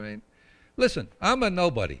it. I mean, listen, I'm a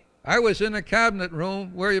nobody. I was in a cabinet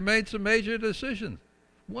room where you made some major decisions.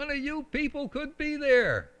 One of you people could be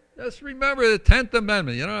there. Just remember the 10th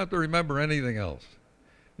Amendment. You don't have to remember anything else.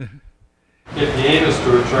 If the aim is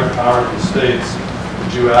to return power to the states,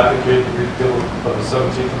 would you advocate the repeal of the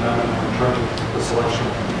 17th Amendment and return the selection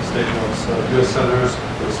of state U.S. senators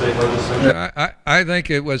to the state legislature? I think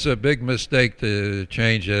it was a big mistake to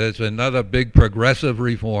change it. It's another big progressive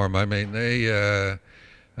reform. I mean, they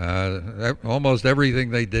almost everything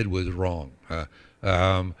they did was wrong.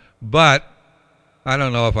 But I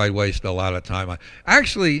don't know if I'd waste a lot of time on.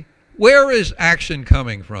 Actually, where is action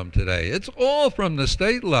coming from today? It's all from the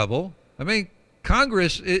state level. I mean,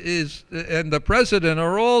 Congress is and the president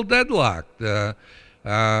are all deadlocked.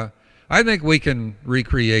 I think we can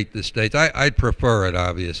recreate the states. I'd prefer it,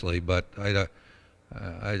 obviously, but I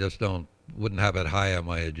just wouldn't have it high on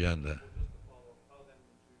my agenda.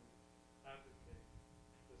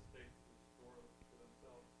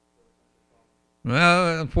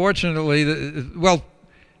 Well, unfortunately, well,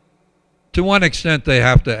 to one extent, they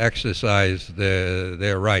have to exercise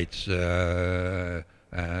their rights, and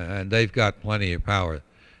they've got plenty of power.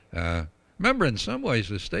 Remember, in some ways,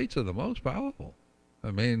 the states are the most powerful. I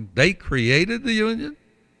mean, they created the Union.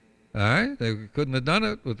 All right? They couldn't have done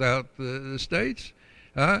it without the states.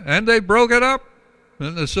 And they broke it up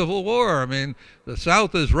in the Civil War. I mean, the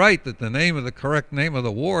South is right that the correct name of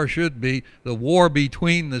the war should be the war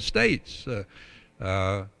between the states.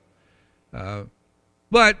 But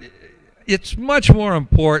it's much more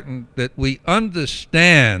important that we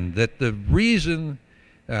understand that the reason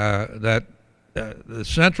that the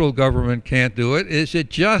central government can't do it is it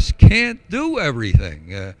just can't do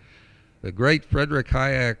everything. The great Frederick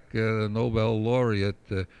Hayek, the Nobel laureate,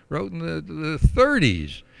 wrote in the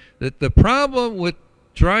 30s that the problem with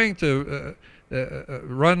trying to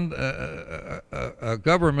run a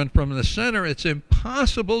government from the center, it's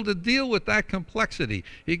impossible to deal with that complexity.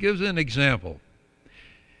 He gives an example.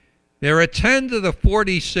 There are 10 to the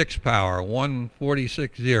 46 power,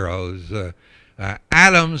 146 zeros,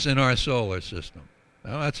 atoms in our solar system.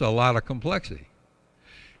 Now, that's a lot of complexity.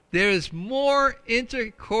 There is more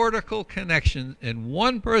intercortical connections in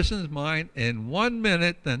one person's mind in 1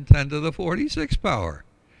 minute than 10 to the 46 power.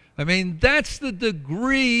 I mean, that's the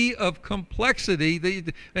degree of complexity.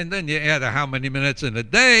 And then you add how many minutes in a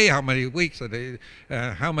day, how many weeks a day,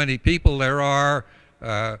 how many people there are.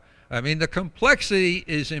 I mean, the complexity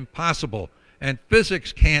is impossible, and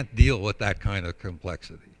physics can't deal with that kind of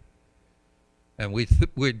complexity. And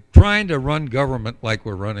we're trying to run government like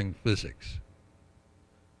we're running physics.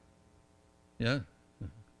 Yeah?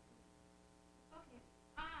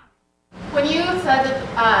 When you said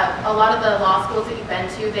that a lot of the law schools that you've been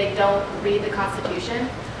to, they don't read the Constitution,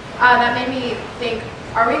 that made me think,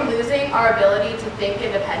 are we losing our ability to think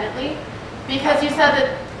independently? Because you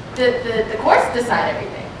said that the courts decide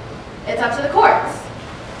everything. It's up to the courts.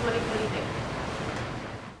 What do you think?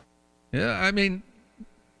 Yeah, I mean,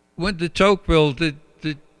 when de Tocqueville, do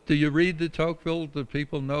you read de Tocqueville? Do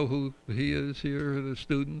people know who he is here, the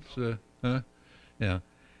students? Yeah.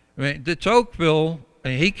 I mean, de Tocqueville,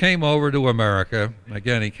 he came over to America.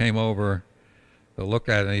 Again, he came over to look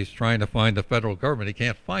at it, and he's trying to find the federal government. He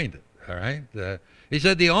can't find it, all right? He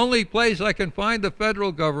said, the only place I can find the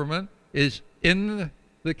federal government is in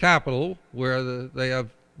the capital, where they have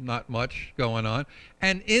not much going on,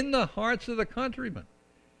 and in the hearts of the countrymen.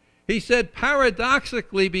 He said,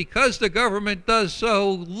 paradoxically, because the government does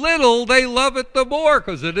so little, they love it the more,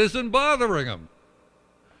 because it isn't bothering them.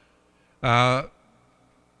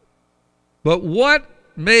 But what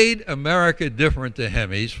made America different to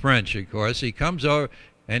him? He's French, of course. He comes over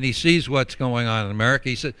and he sees what's going on in America.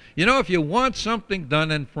 He said, you know, if you want something done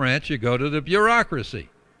in France, you go to the bureaucracy.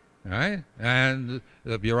 All right? And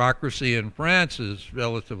the bureaucracy in France is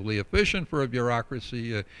relatively efficient for a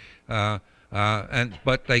bureaucracy, but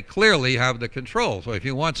they clearly have the control. So if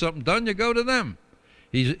you want something done, you go to them.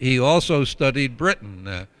 He also studied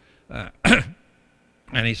Britain.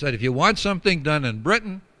 And he said, if you want something done in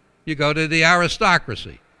Britain, you go to the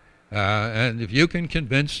aristocracy. And if you can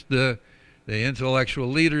convince the intellectual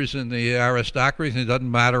leaders in the aristocracy, it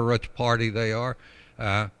doesn't matter which party they are,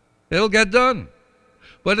 it'll get done.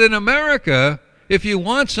 But in America, if you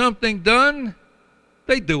want something done,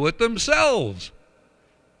 they do it themselves.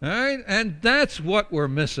 All right? And that's what we're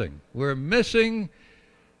missing. We're missing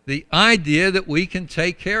the idea that we can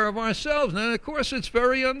take care of ourselves. And of course, it's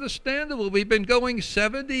very understandable. We've been going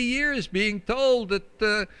 70 years being told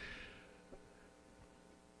that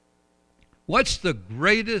what's the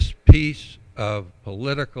greatest piece of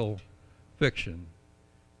political fiction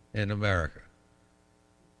in America?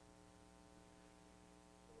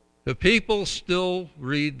 Do people still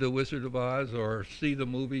read The Wizard of Oz or see the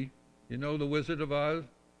movie? You know The Wizard of Oz,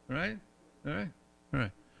 right? All right? All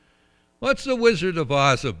right. What's The Wizard of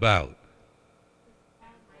Oz about?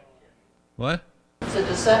 What? It's a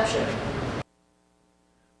deception.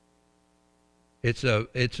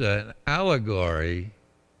 It's an allegory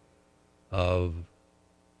of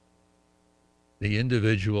the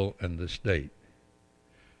individual and the state.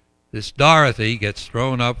 This Dorothy gets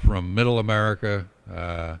thrown up from middle America,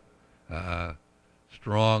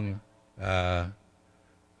 strong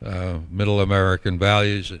middle American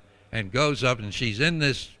values, and goes up, and she's in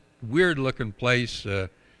this weird-looking place,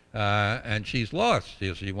 and she's lost.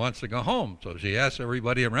 She wants to go home, so she asks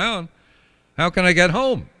everybody around, how can I get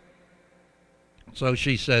home? So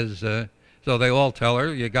she says, so they all tell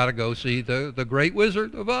her, you got to go see the great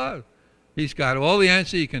Wizard of Oz. He's got all the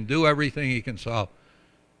answers, he can do everything, he can solve.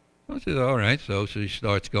 So she says, all right, so she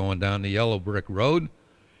starts going down the yellow brick road,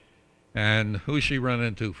 and who's she run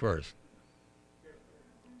into first?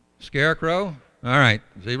 Scarecrow? All right,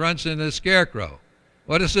 she runs into the Scarecrow.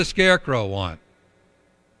 What does the Scarecrow want?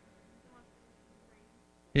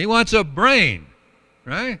 He wants a brain,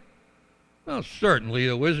 right? Well, certainly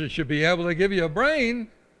the wizard should be able to give you a brain,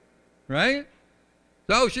 right?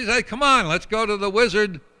 So she said, come on, let's go to the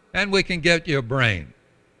wizard and we can get your brain.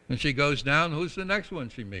 And she goes down. Who's the next one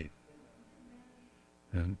she meets?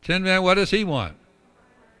 And Tin Man, what does he want?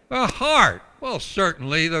 A heart. Well,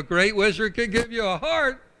 certainly the great wizard can give you a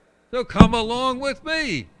heart, so come along with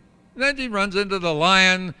me. And then she runs into the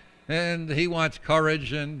lion, and he wants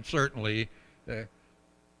courage, and certainly...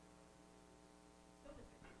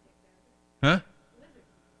 Huh?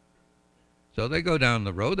 So they go down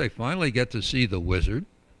the road. They finally get to see the wizard.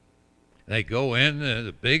 They go in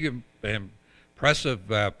the big, impressive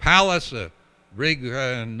palace, a big,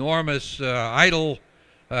 enormous idol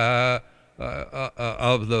of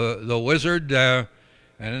the wizard,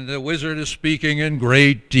 and the wizard is speaking in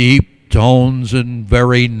great, deep tones and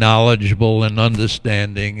very knowledgeable and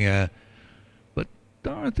understanding. But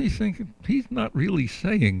Dorothy's thinking he's not really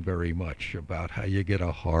saying very much about how you get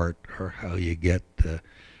a heart or how you get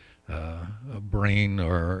a brain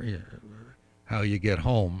or how you get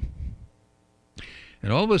home.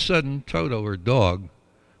 And all of a sudden, Toto, her dog,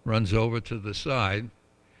 runs over to the side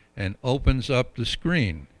and opens up the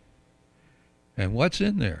screen. And what's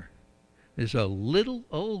in there? There's a little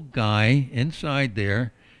old guy inside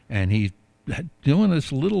there, and he's doing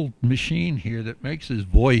this little machine here that makes his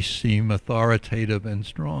voice seem authoritative and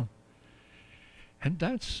strong. And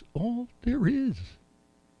that's all there is.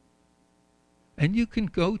 And you can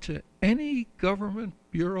go to any government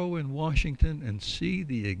bureau in Washington and see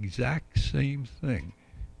the exact same thing.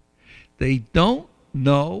 They don't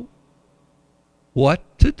know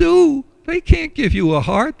what to do. They can't give you a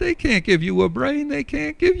heart. They can't give you a brain. They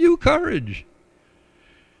can't give you courage.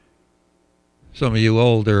 Some of you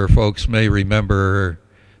older folks may remember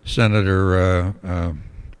Senator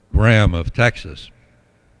Graham of Texas.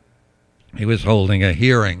 He was holding a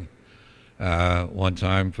hearing one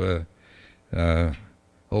time for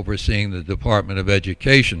overseeing the Department of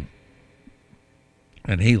Education.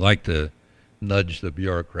 And he liked to nudge the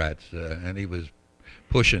bureaucrats, and he was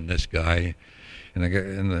pushing this guy. And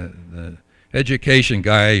the education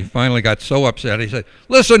guy finally got so upset, he said,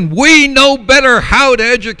 listen, we know better how to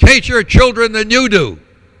educate your children than you do.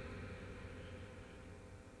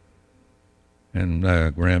 And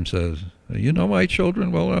Graham says, you know my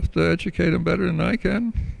children well enough to educate them better than I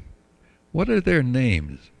can? What are their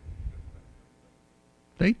names?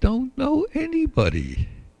 They don't know anybody.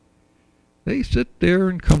 They sit there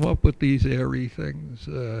and come up with these airy things.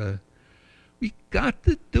 We got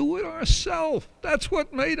to do it ourselves. That's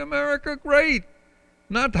what made America great.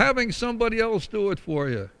 Not having somebody else do it for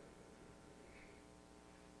you.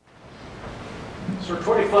 So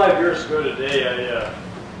 25 years ago today,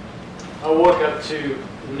 I woke up to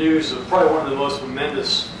the news of probably one of the most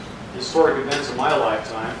momentous historic events of my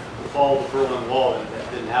lifetime, the fall of the Berlin Wall.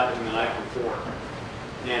 That didn't happen the night before.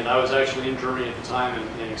 And I was actually in Germany at the time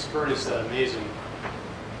and experienced that amazing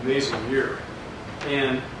year.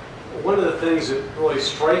 And one of the things that really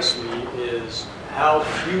strikes me is how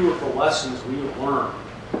few of the lessons we have learned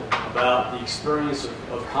about the experience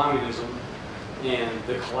of communism and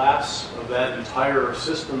the collapse of that entire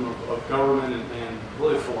system of government and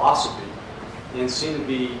really philosophy, and seem to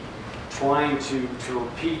be trying to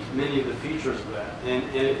repeat many of the features of that. And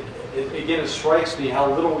again, it strikes me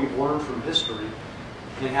how little we've learned from history,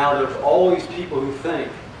 and how there's always people who think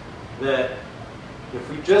that if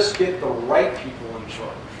we just get the right people in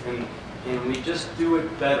charge, and we just do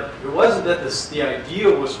it better. It wasn't that the idea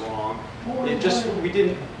was wrong, it just, we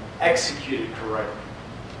didn't execute it correctly.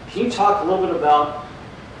 Can you talk a little bit about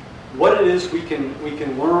what it is we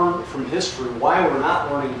can learn from history, why we're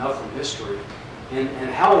not learning enough from history,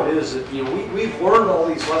 and how it is that, we've learned all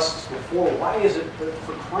these lessons before. Why is it that,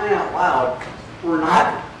 for crying out loud, we're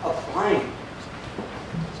not applying it?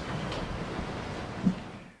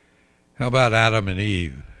 How about Adam and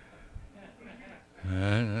Eve?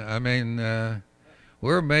 I mean,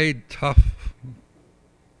 we're made tough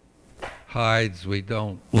hides. We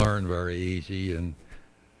don't learn very easy, and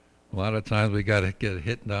a lot of times we got to get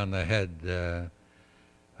hit on the head.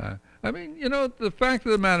 I mean, the fact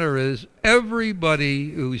of the matter is,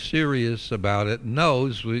 everybody who's serious about it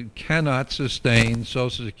knows we cannot sustain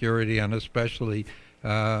Social Security, and especially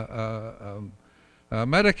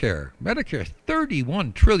Medicare. Medicare,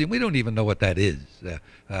 $31 trillion. We don't even know what that is.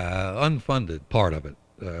 Unfunded part of it.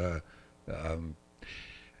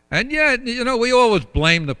 And yet, we always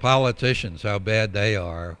blame the politicians, how bad they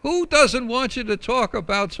are. Who doesn't want you to talk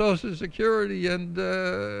about Social Security and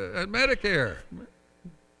Medicare?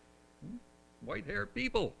 White-haired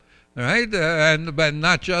people, all right? But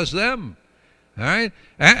not just them, all right?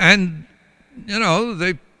 And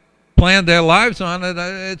they planned their lives on it.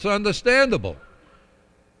 It's understandable.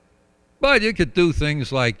 But you could do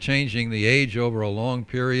things like changing the age over a long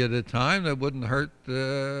period of time that wouldn't hurt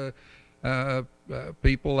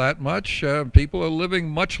people that much. People are living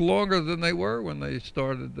much longer than they were when they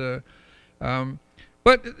started.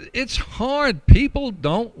 But it's hard. People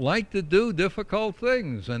don't like to do difficult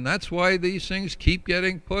things, and that's why these things keep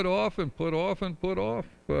getting put off and put off and put off.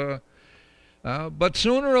 But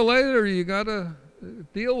sooner or later, you got to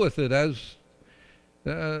deal with it, as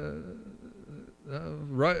the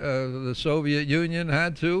Soviet Union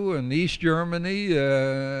had to, and East Germany,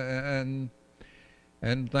 and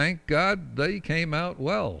thank God they came out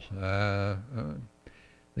well.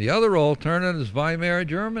 The other alternative is Weimar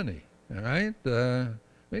Germany. All right. I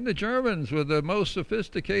mean, the Germans were the most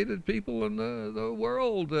sophisticated people in the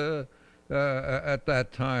world at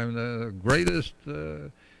that time. The greatest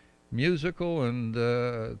musical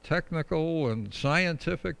and technical and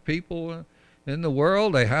scientific people in the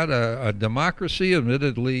world. They had a democracy,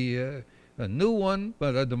 admittedly a new one,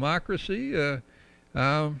 but a democracy.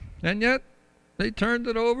 And yet they turned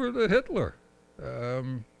it over to Hitler.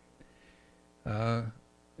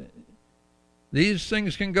 These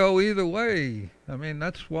things can go either way. I mean,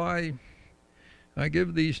 that's why I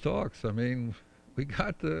give these talks. I mean, we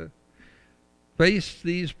got to face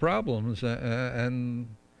these problems and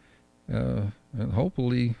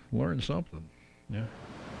hopefully learn something. Yeah.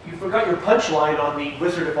 You forgot your punchline on the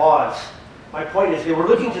Wizard of Oz. My point is, they were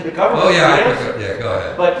looking to the government. Oh yeah, for an answer. yeah. Go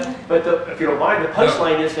ahead. But if you don't mind, the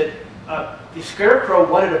punchline is that the Scarecrow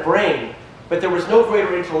wanted a brain, but there was no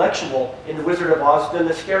greater intellectual in the Wizard of Oz than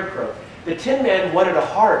the Scarecrow. The Tin Man wanted a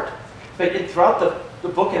heart, but throughout the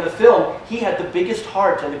book and the film, he had the biggest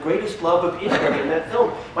heart and the greatest love of anybody in that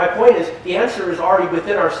film. My point is, the answer is already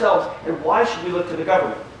within ourselves, and why should we look to the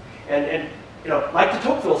government? And you know, like de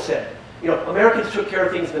Tocqueville said, you know, Americans took care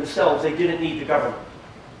of things themselves. They didn't need the government.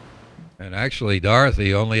 And actually,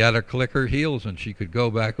 Dorothy only had to click her heels, and she could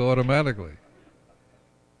go back automatically.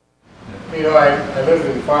 You know, I lived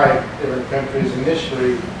in 5 different countries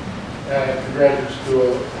initially at the graduate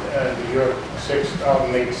school. New York, 6, I'll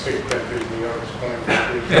make 6 countries, New York's 1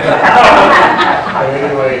 country.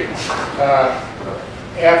 Anyway,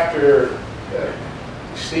 after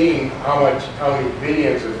seeing how many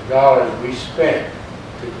billions of dollars we spent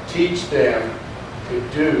to teach them to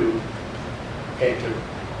do and to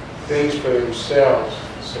things for themselves,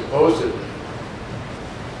 supposedly,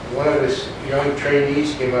 one of his young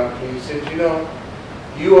trainees came up to me and said, you know,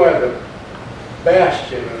 you are the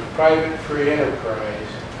bastion of private free enterprise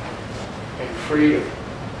and freedom.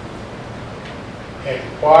 And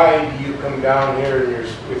why do you come down here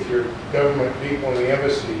with your government people in the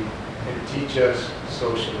embassy and teach us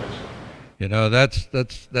socialism? You know, that's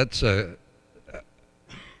a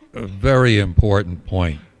very important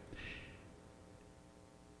point.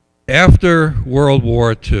 After World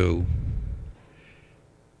War II,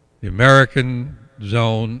 the American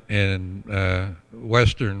zone in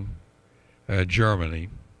Western Germany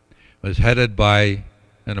was headed by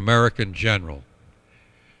an American general,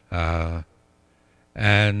 and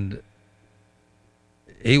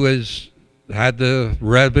he had the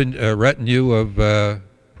retinue of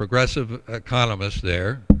progressive economists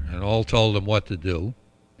there, and all told him what to do.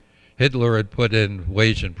 Hitler had put in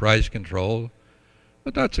wage and price control,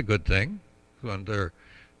 but that's a good thing under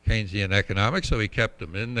Keynesian economics, so he kept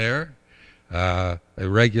them in there. They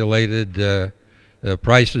regulated the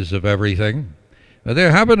prices of everything.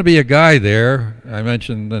 There happened to be a guy there, I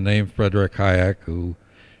mentioned the name Frederick Hayek, who,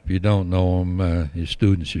 if you don't know him, your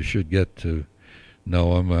students, you should get to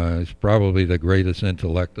know him. He's probably the greatest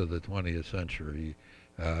intellect of the 20th century.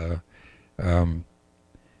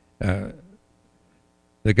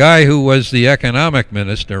 The guy who was the economic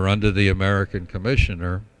minister under the American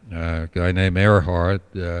commissioner, a guy named Earhart,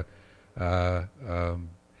 had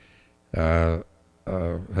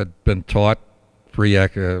been taught free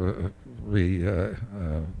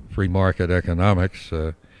market economics,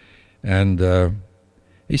 and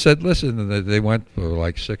he said, listen, they went for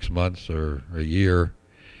like 6 months or a year,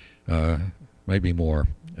 maybe more,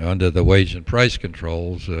 under the wage and price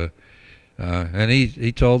controls, and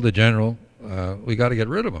he told the general, we got to get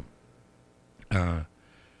rid of them.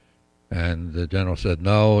 And the general said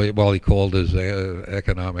no. Well, he called his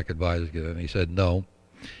economic advisor, and he said no.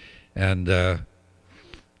 And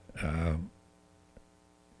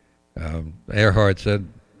Earhart said,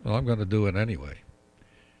 well, I'm going to do it anyway.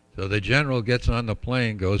 So the general gets on the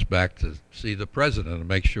plane, goes back to see the president and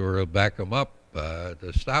make sure he'll back him up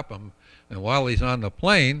to stop him. And while he's on the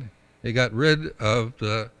plane, he got rid of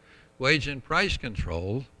the wage and price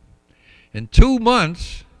controls. In 2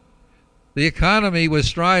 months, the economy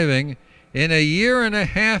was thriving. In a year and a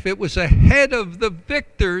half, it was ahead of the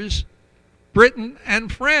victors Britain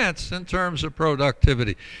and France in terms of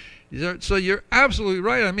productivity. So you're absolutely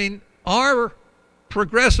right. I mean, our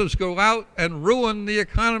progressives go out and ruin the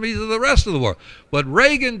economies of the rest of the world. But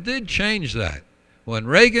Reagan did change that. When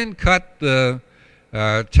Reagan cut the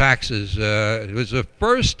taxes, it was the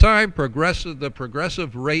first time the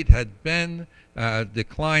progressive rate had been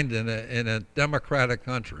declined in a democratic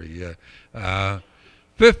country.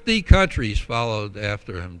 50 countries followed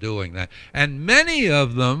after him doing that. And many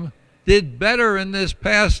of them did better in this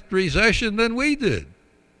past recession than we did.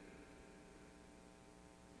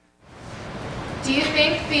 Do you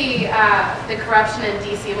think the corruption in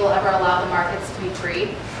D.C. will ever allow the markets to be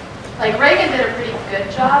free? Like, Reagan did a pretty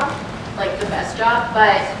good job, like the best job,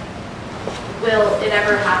 but will it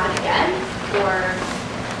ever happen again? Or?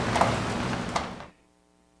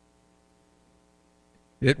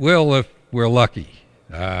 It will if we're lucky.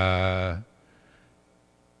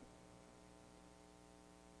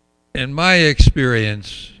 In my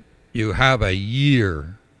experience, you have a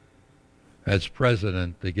year as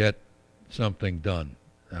president to get something done.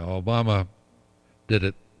 Now, Obama did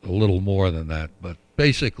it a little more than that, but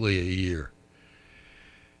basically a year.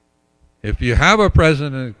 If you have a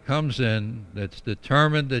president that comes in that's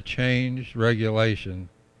determined to change regulation,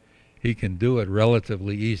 he can do it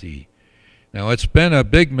relatively easy. Now, it's been a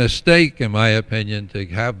big mistake, in my opinion, to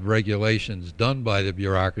have regulations done by the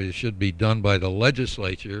bureaucracy. It should be done by the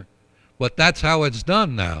legislature, but that's how it's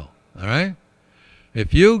done now, all right?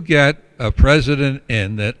 If you get a president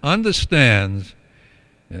in that understands,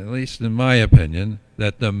 at least in my opinion,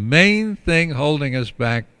 that the main thing holding us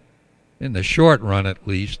back, in the short run at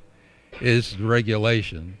least, is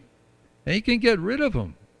regulation, and he can get rid of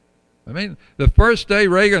them. I mean, the first day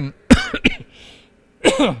Reagan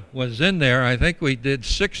was in there, I think we did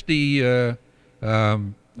 60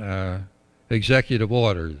 executive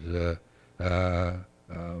orders,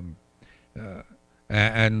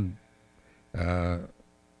 and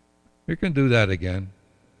we can do that again.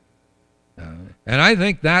 And I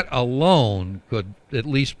think that alone could at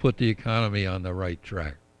least put the economy on the right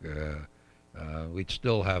track. We'd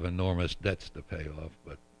still have enormous debts to pay off,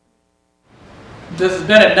 but this has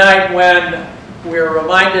been a night when we're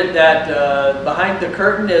reminded that behind the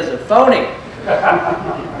curtain is a phony.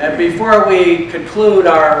 And before we conclude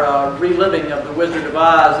our reliving of the Wizard of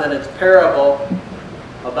Oz and its parable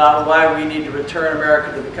about why we need to return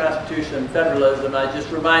America to the Constitution and federalism, I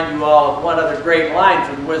just remind you all of one other great line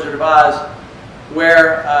from the Wizard of Oz,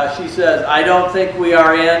 where she says, "I don't think we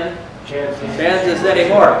are in Kansas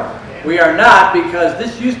anymore." We are not, because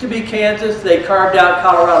this used to be Kansas. They carved out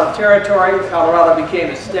Colorado territory. Colorado became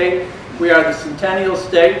a state. We are the Centennial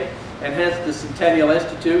state, and hence the Centennial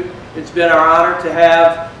Institute. It's been our honor to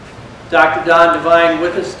have Dr. Don Devine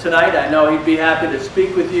with us tonight. I know he'd be happy to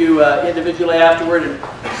speak with you individually afterward and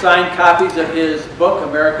sign copies of his book,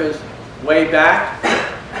 America's Way Back.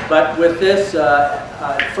 But with this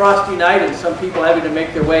frosty night and some people having to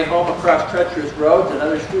make their way home across treacherous roads and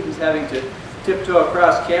other students having to tiptoe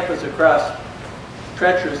across campus, across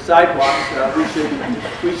treacherous sidewalks,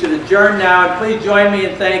 we should adjourn now. And please join me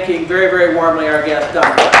in thanking very, very warmly our guest,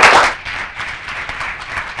 Don.